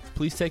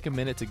 Please take a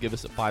minute to give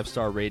us a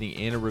 5-star rating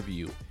and a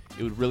review.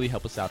 It would really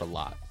help us out a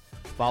lot.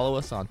 Follow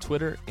us on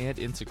Twitter and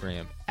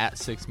Instagram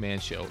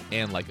 @6manshow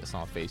and like us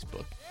on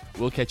Facebook.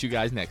 We'll catch you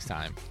guys next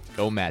time.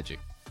 Go Magic.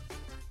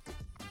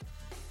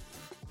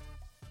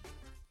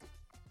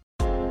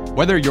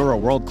 Whether you're a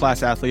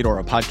world-class athlete or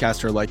a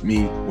podcaster like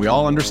me, we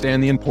all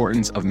understand the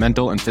importance of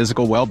mental and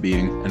physical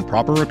well-being and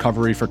proper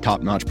recovery for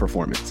top-notch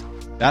performance.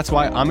 That's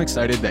why I'm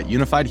excited that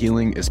Unified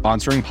Healing is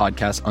sponsoring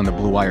podcasts on the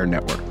Blue Wire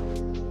Network.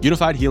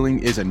 Unified Healing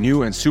is a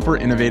new and super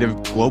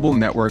innovative global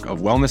network of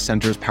wellness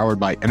centers powered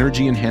by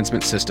Energy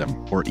Enhancement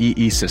System, or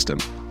EE System.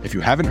 If you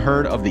haven't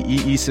heard of the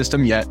EE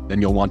System yet,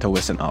 then you'll want to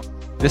listen up.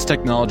 This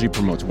technology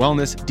promotes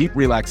wellness, deep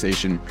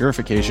relaxation,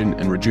 purification,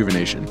 and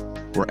rejuvenation.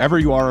 Wherever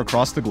you are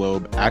across the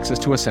globe, access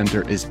to a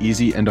center is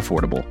easy and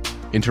affordable.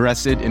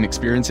 Interested in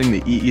experiencing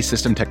the EE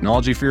System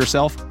technology for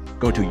yourself?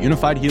 Go to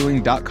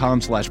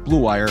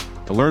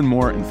unifiedhealing.com/bluewire to learn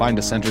more and find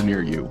a center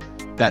near you.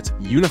 That's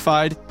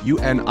unified,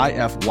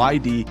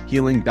 UNIFYD,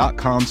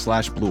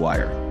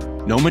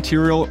 healing.com/bluewire. No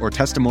material or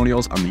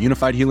testimonials on the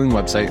Unified Healing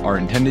website are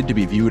intended to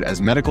be viewed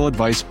as medical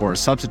advice or a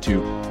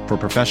substitute for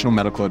professional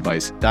medical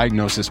advice,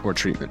 diagnosis, or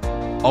treatment.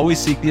 Always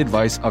seek the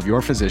advice of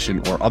your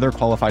physician or other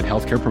qualified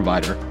healthcare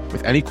provider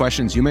with any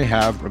questions you may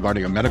have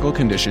regarding a medical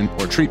condition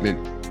or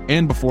treatment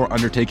and before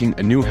undertaking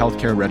a new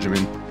healthcare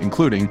regimen,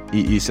 including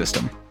EE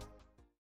System.